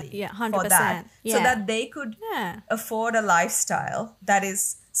 fairly Yeah, for 100%. that. So Yeah. that they could Yeah. afford a lifestyle that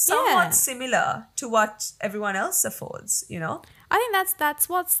is somewhat Yeah. similar to what everyone else affords, you know? I think that's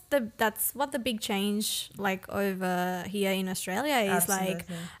what the big change like over here in Australia is. Like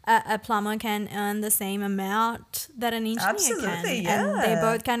Absolutely. a plumber can earn the same amount that an engineer Absolutely, can, and they yeah.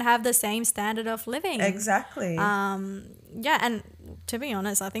 both can have the same standard of living. Exactly. Yeah, and to be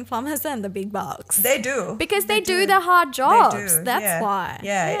honest, I think plumbers earn the big bucks. They do. Because they do the hard jobs. That's yeah. why.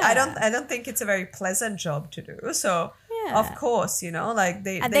 Yeah. I don't think it's a very pleasant job to do. So Yeah. of course, you know, like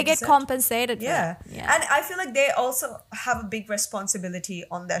And they get deserve- compensated for Yeah. it. Yeah. And I feel like they also have a big responsibility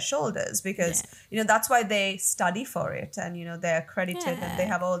on their shoulders because, you know, that's why they study for it and, you know, they're accredited and they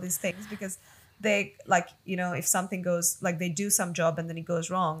Yeah. have all these things because they like, you know, if something goes like they do some job and then it goes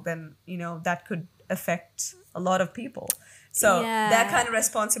wrong, then, you know, that could affect a lot of people. So Yeah. they're kind of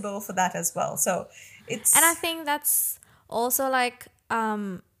responsible for that as well. So it's And I think that's also like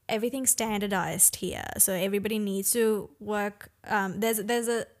everything's standardized here, so everybody needs to work. There's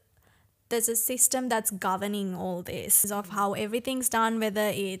a system that's governing all this of how everything's done, whether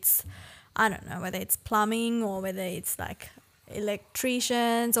it's whether it's plumbing or whether it's like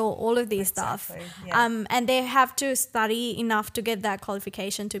electricians or all of these stuff. Exactly, yeah. And they have to study enough to get that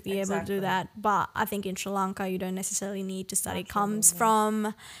qualification to be able to Exactly. do that. But I think in Sri Lanka you don't necessarily need to study. It comes Absolutely.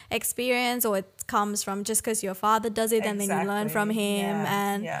 from experience, or it comes from just because your father does it and then you learn from Exactly. him, Yeah,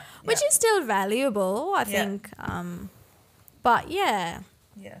 and yeah, which yeah. is still valuable, I think. But yeah,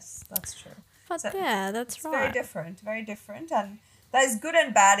 Yes, that's true. but So yeah, that's it's right. very different, and that is good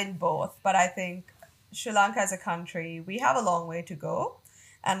and bad in both. But I think Sri Lanka as a country, we have a long way to go,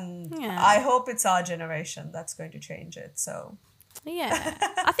 and Yeah. I hope it's our generation that's going to change it. So Yeah,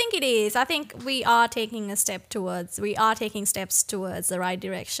 I think it is. I think we are taking steps towards the right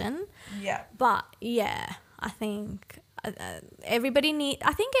direction. yeah, But yeah, I think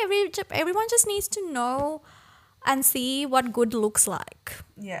everyone just needs to know and see what good looks like.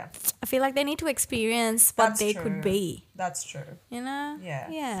 yeah, I feel like they need to experience what That's they true. could be, that's true. you know? Yeah.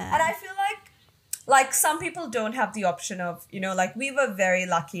 Yeah. And I feel like some people don't have the option of, you know, like we were very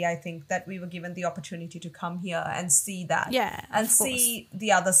lucky, I think, that we were given the opportunity to come here and see that. Yeah, And of course. see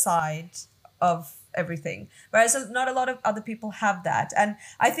the other side of everything. Whereas not a lot of other people have that. And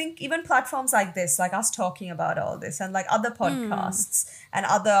I think even platforms like this, like us talking about all this and like other podcasts and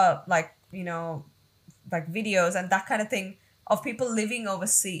other like, you know, like videos and that kind of thing of people living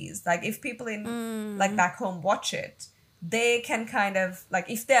overseas. Like if people in like back home watch it, they can kind of like,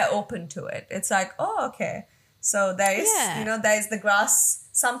 if they're open to it, it's like, oh, okay. So there is, there is the grass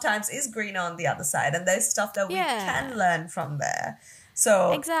sometimes is greener on the other side, and there's stuff that we can learn from there.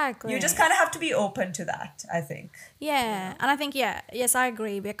 So exactly, you just kind of have to be open to that, I think. Yeah, and I think yes, I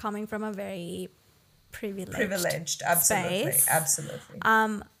agree. We're coming from a very privileged absolutely, space. absolutely.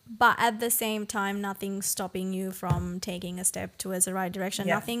 But at the same time, nothing's stopping you from taking a step towards the right direction.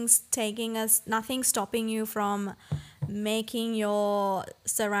 Yeah. Nothing's stopping you from making your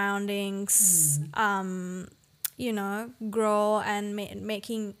surroundings, grow, and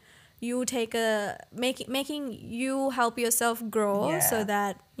making you making you help yourself grow, so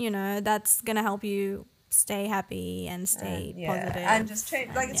that that's gonna help you stay happy and stay positive and just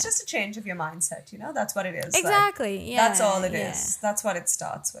change. Like, it's just a change of your mindset. That's what it is. Exactly. Like, that's all it is. That's what it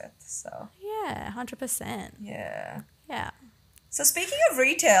starts with. So 100%. Yeah. So speaking of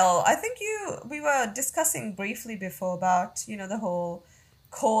retail, I think we were discussing briefly before about the whole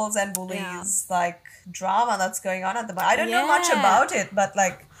Coles and Woolies like drama that's going on at the moment. I don't know much about it, but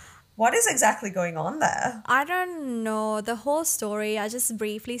like, what is exactly going on there? I don't know the whole story. I just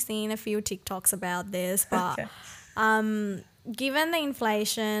briefly seen a few TikToks about this, but given the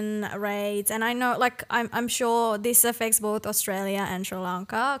inflation rates, and I know, like, I'm sure this affects both Australia and Sri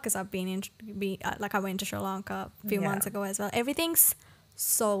Lanka, because I've I went to Sri Lanka a few months ago as well. Everything's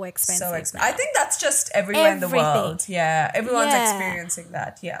so expensive. I think that's just everywhere in the world. Yeah, everyone's experiencing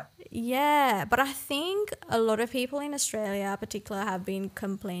that. Yeah. Yeah, but I think a lot of people in Australia in particular have been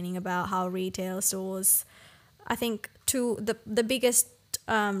complaining about how retail stores, I think the biggest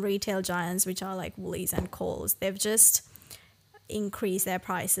retail giants, which are like Woolies and Coles, they've just increased their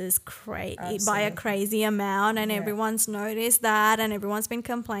prices by a crazy amount, and everyone's noticed that, and everyone's been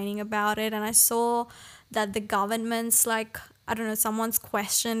complaining about it. And I saw that the government's like, I don't know, someone's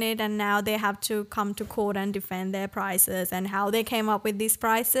questioned it, and now they have to come to court and defend their prices and how they came up with these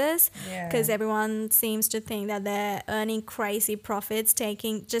prices, because everyone seems to think that they're earning crazy profits,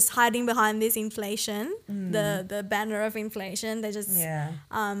 just hiding behind this inflation, the banner of inflation. They're just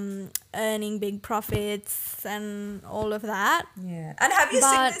earning big profits and all of that. Yeah. And have you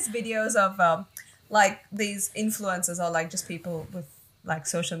seen these videos of like these influencers, or like just people with like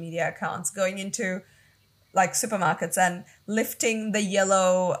social media accounts going into like supermarkets and lifting the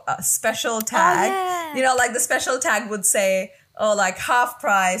yellow special tag? Like the special tag would say, like half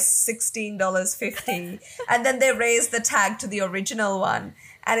price, $16.50, and then they raise the tag to the original one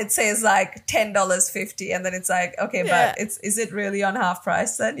and it says like $10.50, and then it's like, okay, but is it really on half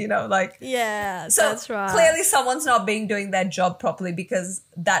price then? So that's right. Clearly someone's not doing their job properly, because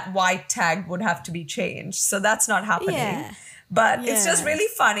that white tag would have to be changed. So that's not happening. But it's just really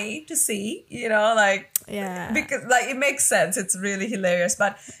funny to see, because like it makes sense. It's really hilarious.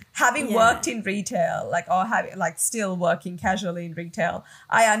 But having worked in retail, or having still working casually in retail,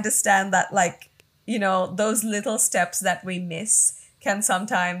 I understand that those little steps that we miss can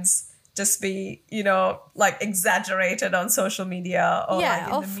sometimes just be, exaggerated on social media or in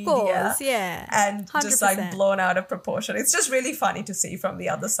the media. Course, and 100%. just blown out of proportion. It's just really funny to see from the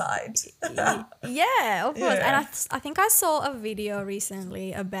other side. Of course. And I think I saw a video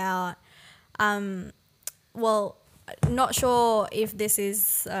recently about, not sure if this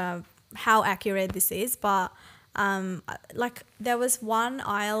is how accurate this is, but there was one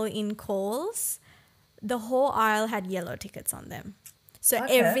aisle in Coles, the whole aisle had yellow tickets on them. So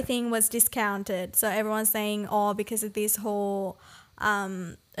everything was discounted. So everyone's saying, because of this whole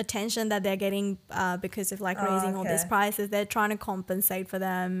attention that they're getting because of raising all these prices, they're trying to compensate for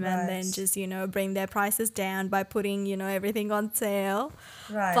them and then just, bring their prices down by putting, everything on sale.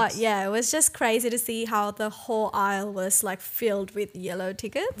 Right. But it was just crazy to see how the whole aisle was filled with yellow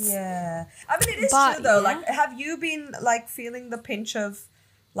tickets. Yeah. I mean, it is true though. Have you been feeling the pinch of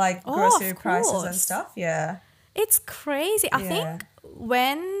grocery prices and stuff? Yeah. It's crazy. I think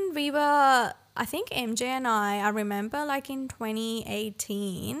when we were, MJ and I remember in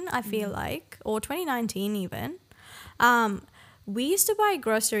 2018, I feel or 2019 even, we used to buy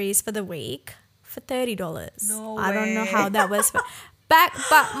groceries for the week for $30. No way. I don't know how that was. But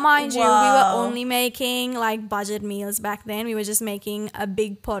mind you, we were only making budget meals back then. We were just making a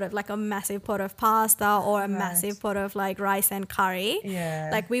big pot of a massive pot of pasta or a massive pot of rice and curry.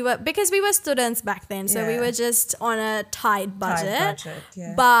 Yeah. Because we were students back then, so we were just on a tight budget.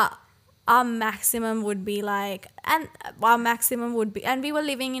 Yeah. But our maximum would be and we were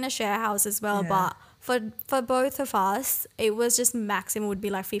living in a share house as well, but for both of us, it was just maximum would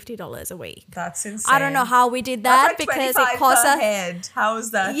be $50 a week. That's insane. I don't know how we did that because it cost us. Head. How is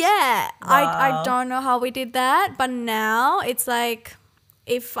that? Yeah, wow. I don't know how we did that, but now it's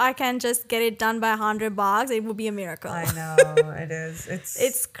if I can just get it done by $100, it would be a miracle. I know it is.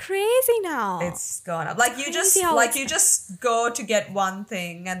 It's crazy now. It's gone up. Like you just go to get one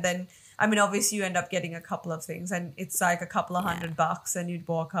thing, and then I mean, obviously you end up getting a couple of things, and it's like a couple of $100, and you'd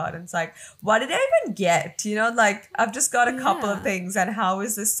walk out, and it's like, what did I even get? You know, like I've just got a couple of things, and how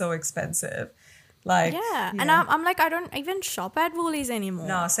is this so expensive? Like and I'm like, I don't even shop at Woolies anymore.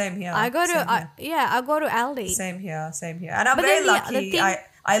 No, same here. I go to I go to Aldi. Same here, and I'm very lucky.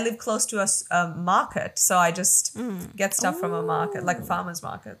 I live close to a market, so I just get stuff from a market, like a farmer's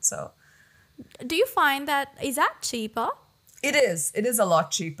market. So, do you find is that cheaper? It is. It is a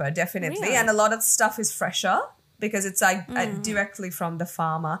lot cheaper, definitely, Really? and a lot of stuff is fresher because it's like directly from the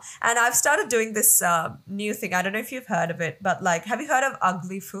farmer. And I've started doing this new thing. I don't know if you've heard of it, but like, have you heard of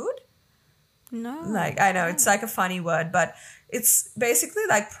ugly food? No. Like, I know it's like a funny word, but it's basically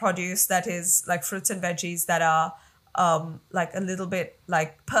like produce that is like fruits and veggies that are like a little bit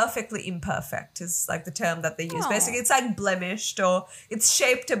like perfectly imperfect is like the term that they use. Basically, it's like blemished or it's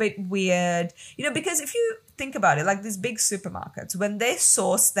shaped a bit weird, you know, because if you think about it, like these big supermarkets, when they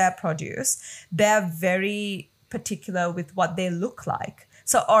source their produce, they're very particular with what they look like.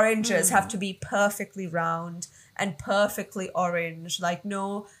 So oranges have to be perfectly round and perfectly orange, like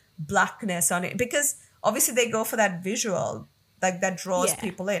no blackness on it, because obviously they go for that visual, like that draws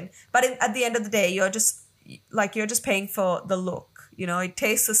people in. But at the end of the day, you're just paying for the look, you know, it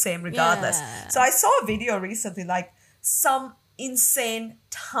tastes the same regardless. So I saw a video recently, like some insane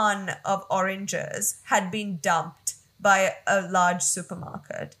ton of oranges had been dumped by a large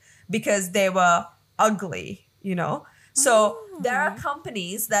supermarket because they were ugly, you know. So there are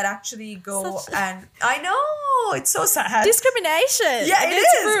companies that actually go and I know it's so sad. Discrimination. Yeah, it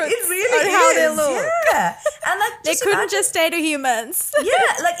is. It really is. How they look. Yeah, and like they couldn't just stay to humans.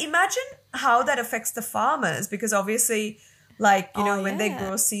 Yeah, like imagine how that affects the farmers, because obviously, like you know, when they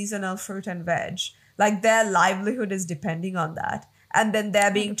grow seasonal fruit and veg, like their livelihood is depending on that, and then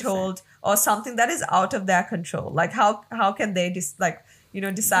they're being 100%. Told or something that is out of their control. Like how can they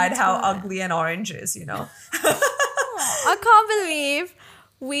decide how ugly an orange is? You know. I can't believe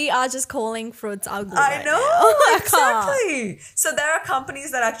we are just calling fruits ugly. I know, now. exactly. So there are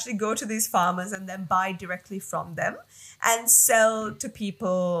companies that actually go to these farmers and then buy directly from them and sell to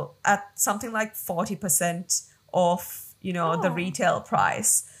people at something like 40% off, you know, the retail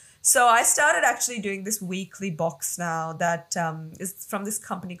price. So I started actually doing this weekly box now that is from this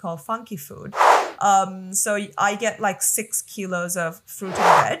company called Funky Food. So I get like 6 kilos of fruit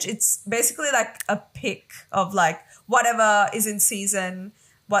and veg. It's basically like a pick of like whatever is in season,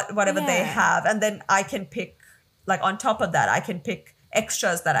 whatever they have. And then I can pick, like on top of that, I can pick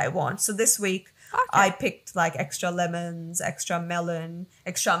extras that I want. So this week I picked like extra lemons, extra melon,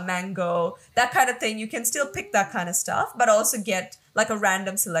 extra mango, that kind of thing. You can still pick that kind of stuff, but also get like a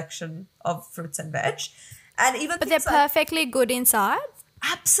random selection of fruits and veg. And even but they're perfectly good inside?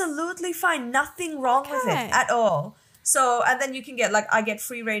 Absolutely fine. Nothing wrong with it at all. So, and then you can get I get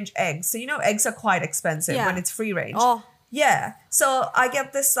free range eggs. So, you know, eggs are quite expensive when it's free range. Oh. Yeah. So I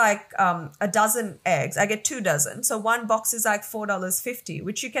get this a dozen eggs. I get 2 dozen. So one box is like $4.50,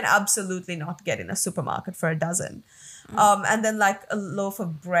 which you can absolutely not get in a supermarket for a dozen. And then like a loaf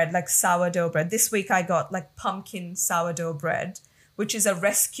of bread, like sourdough bread. This week I got like pumpkin sourdough bread, which is a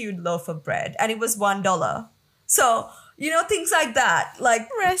rescued loaf of bread. And it was $1. So, you know, things like that. Like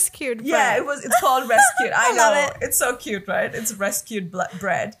rescued bread. Yeah, it's called rescued. I know. Love it. It's so cute, right? It's rescued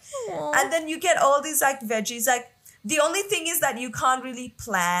bread. Aww. And then you get all these like veggies. Like the only thing is that you can't really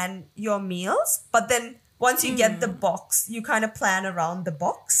plan your meals. But then once you get the box, you kind of plan around the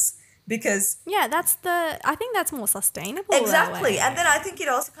box. Because I think that's more sustainable. Exactly. And then I think it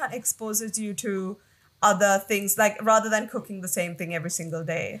also kind of exposes you to other things, like rather than cooking the same thing every single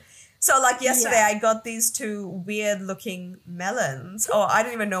day. So like yesterday I got these 2 weird looking melons. Oh, I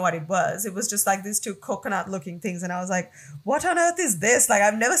didn't even know what it was. It was just like these 2 coconut looking things. And I was like, what on earth is this? Like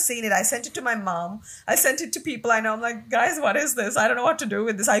I've never seen it. I sent it to my mom. I sent it to people I know. I'm like, guys, what is this? I don't know what to do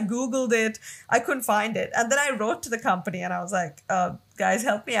with this. I Googled it. I couldn't find it. And then I wrote to the company and I was like, guys,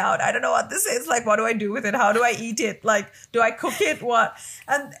 help me out. I don't know what this is. Like, what do I do with it? How do I eat it? Like, do I cook it? What?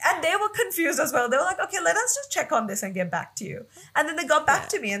 And they were confused as well. They were like, okay, let us just check on this and get back to you. And then they got back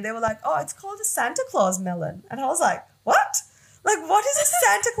to me and they were like, oh, it's called a Santa Claus melon. And I was like, what? Like, what is a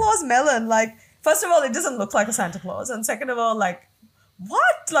Santa Claus melon? Like, first of all, it doesn't look like a Santa Claus. And second of all, like,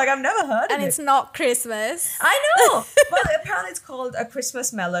 what? Like, I've never heard of it. And it's not Christmas. I know. Well, apparently it's called a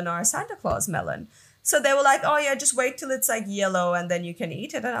Christmas melon or a Santa Claus melon. So they were like, oh yeah, just wait till it's like yellow and then you can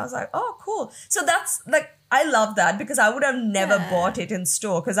eat it. And I was like, oh, cool. So that's like, I love that because I would have never Yeah. bought it in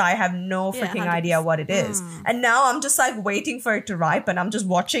store because I have no Yeah, freaking idea what it is. And now I'm just like waiting for it to ripen. I'm just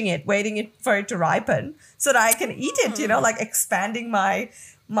watching it, for it to ripen so that I can eat it, you know, like expanding my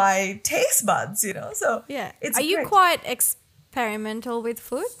taste buds, you know. So Yeah. it's Are you great. quite experimental with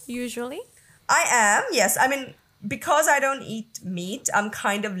food usually? I am, yes. I mean, because I don't eat meat, I'm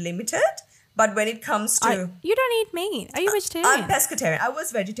kind of limited. But when it comes to You don't eat meat. Are you I'm vegetarian? pescatarian. I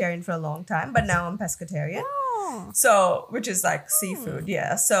was vegetarian for a long time, but now I'm pescatarian. Oh. So, which is like seafood,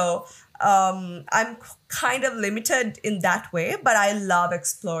 yeah. So, I'm kind of limited in that way, but I love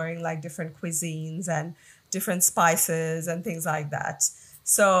exploring like different cuisines and different spices and things like that.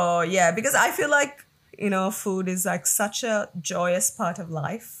 So, yeah, because I feel like, you know, food is like such a joyous part of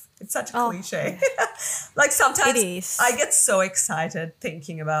life. It's such a cliche. Like sometimes It is. I get so excited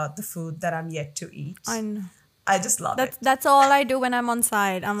thinking about the food that I'm yet to eat. I know. I just love it. That's all I do when I'm on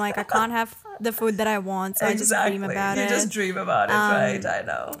site. I'm like, I can't have the food that I want, so I just dream about You it. just dream about it, right? I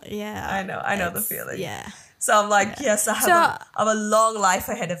know. Yeah. I know the It's- feeling. Yeah. So I'm like, yes, I So- have a long life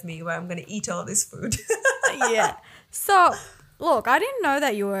ahead of me where I'm going to eat all this food. Yeah. So, look, I didn't know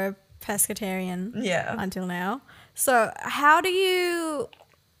that you were pescatarian Yeah. until now. So, how do you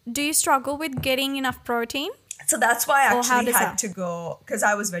struggle with getting enough protein? So that's why I Or how actually does had that- to go, because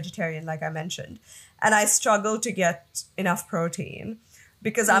I was vegetarian, like I mentioned, and I struggled to get enough protein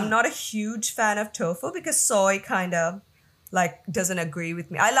because I'm not a huge fan of tofu because soy kind of like doesn't agree with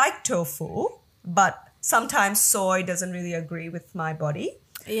me. I like tofu, but sometimes soy doesn't really agree with my body.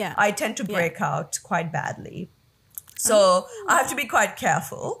 Yeah. I tend to break out quite badly. So I have to be quite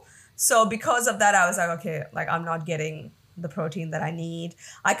careful. So because of that, I was like, okay, like I'm not getting the protein that I need.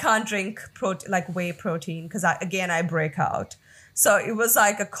 I can't drink like whey protein because I break out. So it was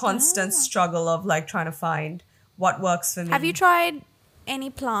like a constant struggle of like trying to find what works for me. Have you tried any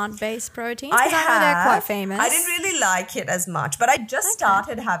plant-based proteins? I 'Cause I know they're have. quite famous. I didn't really like it as much, but I just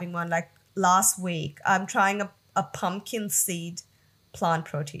started having one like last week. I'm trying a pumpkin seed plant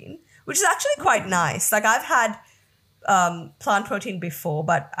protein, which is actually quite nice. Like I've had plant protein before,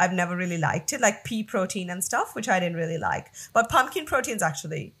 but I've never really liked it, like pea protein and stuff, which I didn't really like. But pumpkin protein is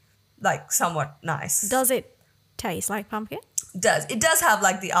actually like somewhat nice. Does it taste like pumpkin? It does have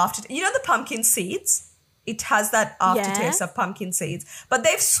like the after, you know, the pumpkin seeds. It has that aftertaste of pumpkin seeds, but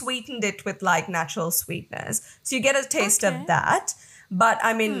they've sweetened it with like natural sweeteners, so you get a taste of that. But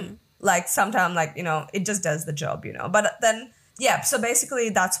I mean, like sometimes, like, you know, it just does the job, you know. But then, yeah. So basically,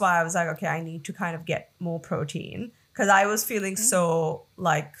 that's why I was like, okay, I need to kind of get more protein because I was feeling so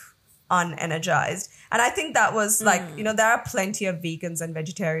like unenergized, and I think that was like, you know, there are plenty of vegans and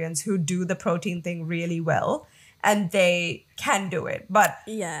vegetarians who do the protein thing really well. And they can do it. But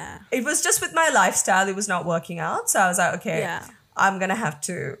Yeah. it was just with my lifestyle, it was not working out. So I was like, okay, Yeah. I'm going to have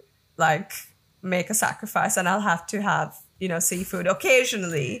to like make a sacrifice and I'll have to have, you know, seafood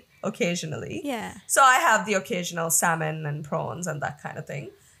occasionally. Yeah. So I have the occasional salmon and prawns and that kind of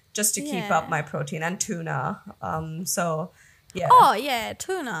thing just to keep up Yeah. my protein and tuna. So yeah. Oh, yeah,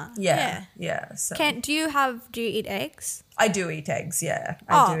 tuna. Yeah. So Do you eat eggs? I do eat eggs, yeah.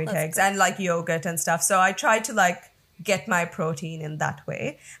 Oh, I do eat that's eggs and like yogurt and stuff. So I try to like get my protein in that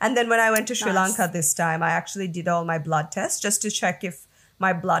way. And then when I went to Sri Nice. Lanka this time, I actually did all my blood tests just to check if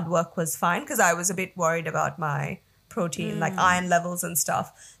my blood work was fine because I was a bit worried about my protein, like iron levels and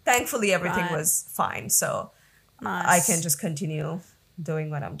stuff. Thankfully, everything Right. was fine. So Nice. I can just continue doing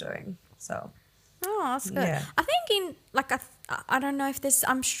what I'm doing. So Oh, that's good. Yeah. I think in like I don't know if this.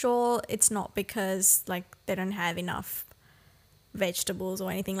 I'm sure it's not because like they don't have enough vegetables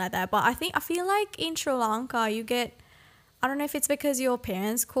or anything like that. But I feel like in Sri Lanka you get. I don't know if it's because your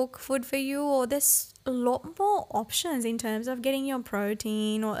parents cook food for you or there's a lot more options in terms of getting your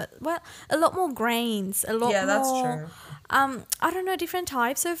protein or a lot more grains, a lot Yeah, that's more. true. I don't know, different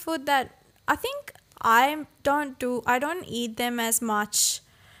types of food that I think I don't eat them as much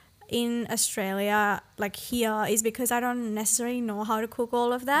in Australia, like here, is because I don't necessarily know how to cook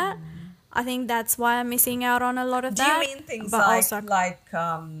all of that. I think that's why I'm missing out on a lot of do that. you mean things But also- like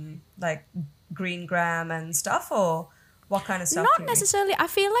green gram and stuff, or what kind of stuff? do not you mean? necessarily. I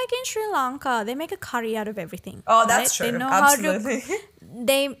feel like in Sri Lanka they make a curry out of everything. Oh, that's right? true. They know Absolutely. how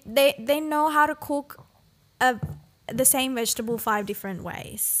to. They know how to cook the same vegetable 5 different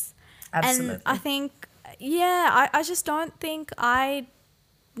ways. Absolutely. And I think, I just don't think I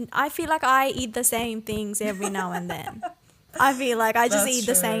feel like I eat the same things every now and then. I feel like I just That's eat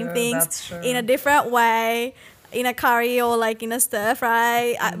the same true, things that's true. in a different way, in a curry or like in a stir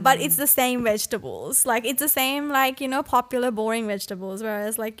fry, but it's the same vegetables. Like it's the same, like, you know, popular boring vegetables.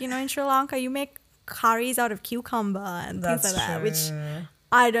 Whereas like, you know, in Sri Lanka you make curries out of cucumber and That's things like that, which true.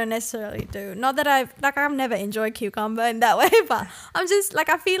 I don't necessarily do. Not that I've never enjoyed cucumber in that way, but I'm just like,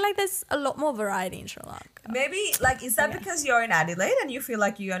 I feel like there's a lot more variety in Sri Lanka. Maybe, like, is that because you're in Adelaide and you feel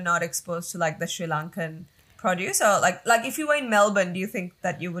like you are not exposed to, like, the Sri Lankan produce? Or, like if you were in Melbourne, do you think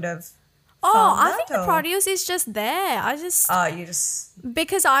that you would have I think the produce is just there. You just...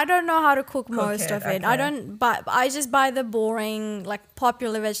 Because I don't know how to cook most of it. Okay. I don't, but I just buy the boring, like,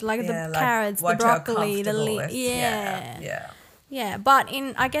 popular vegetables, like the carrots, the broccoli, the leek. Yeah, but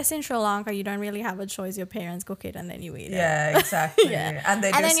I guess in Sri Lanka, you don't really have a choice. Your parents cook it and then you eat it. Yeah, exactly. And they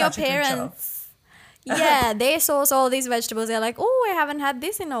do then such your a good job. parents, yeah, they source all these vegetables. They're like, oh, I haven't had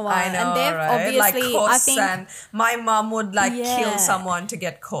this in a while. I know, and they've right? obviously, like I think, and my mom would kill someone to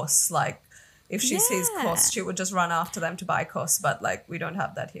get kos. Like, if she sees kos, she would just run after them to buy kos. But like, we don't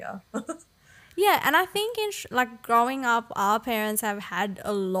have that here. Yeah, and I think growing up, our parents have had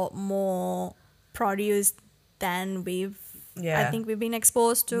a lot more produce than I think we've been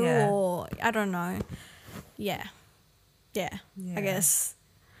exposed to, or I don't know. Yeah, I guess.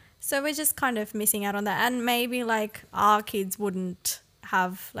 So we're just kind of missing out on that, and maybe like our kids wouldn't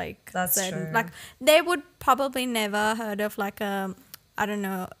have like true. Like they would probably never heard of like I don't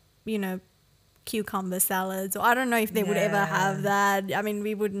know, cucumber salads, or I don't know if they would ever have that. I mean,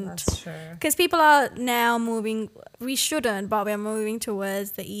 we wouldn't. That's true. Because people are now moving. We shouldn't, but we're moving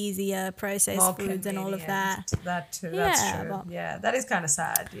towards the easier processed More foods and all of that. That too. Yeah, that's true. Yeah, that is kind of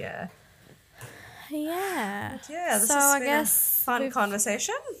sad. Yeah. Yeah. But yeah. This so has I been guess a fun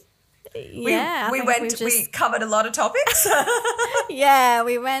conversation. Yeah, we covered a lot of topics. Yeah,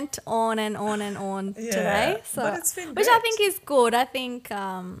 we went on and on and on today. So, but it's been which great. I think is good. I think,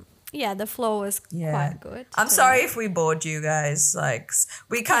 the flow was quite good. I'm sorry if we bored you guys. Like,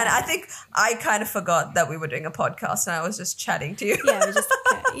 I think I kind of forgot that we were doing a podcast and I was just chatting to you.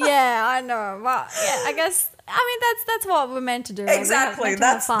 Yeah, I know. Well, yeah, I guess. I mean, that's what we're meant to do. Exactly.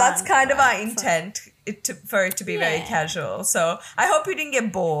 That's kind of our intent. For it to be very casual. So I hope you didn't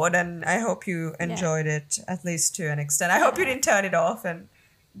get bored, and I hope you enjoyed it, at least to an extent. I hope you didn't turn it off and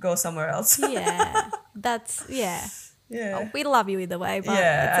go somewhere else. Yeah, Yeah. Oh, we love you either way. But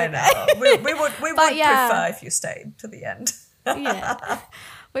I know. We would prefer if you stayed to the end. Yeah.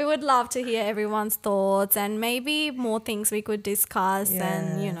 We would love to hear everyone's thoughts and maybe more things we could discuss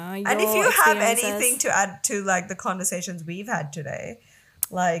and, your And if you have experiences. anything to add to like the conversations we've had today,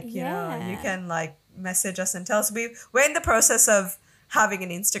 like, you can like message us and tell us. We're in the process of having an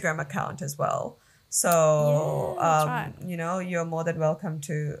Instagram account as well. So, you're more than welcome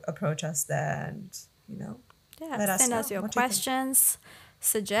to approach us there and, let us send know us your what you think. questions,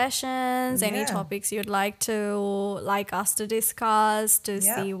 suggestions, any topics you'd like us to discuss, to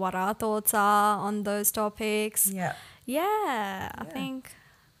see what our thoughts are on those topics. I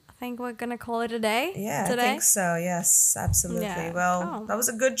think we're gonna call it a day. Today. I think so. Yes, absolutely. Well, that was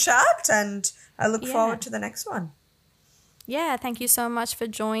a good chat, and I look forward to the next one. Yeah, thank you so much for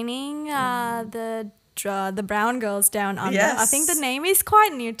joining the Brown Girls Down Under. Yes. I think the name is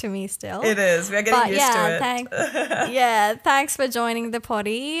quite new to me still. It is. We're getting used to it. Thanks for joining the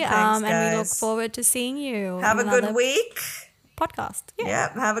potty. Thanks, and we look forward to seeing you. Have a good week. Podcast.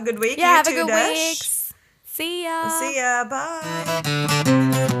 Yeah, have a good week. Yeah, have a good week. See ya.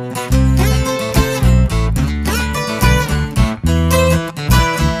 Bye.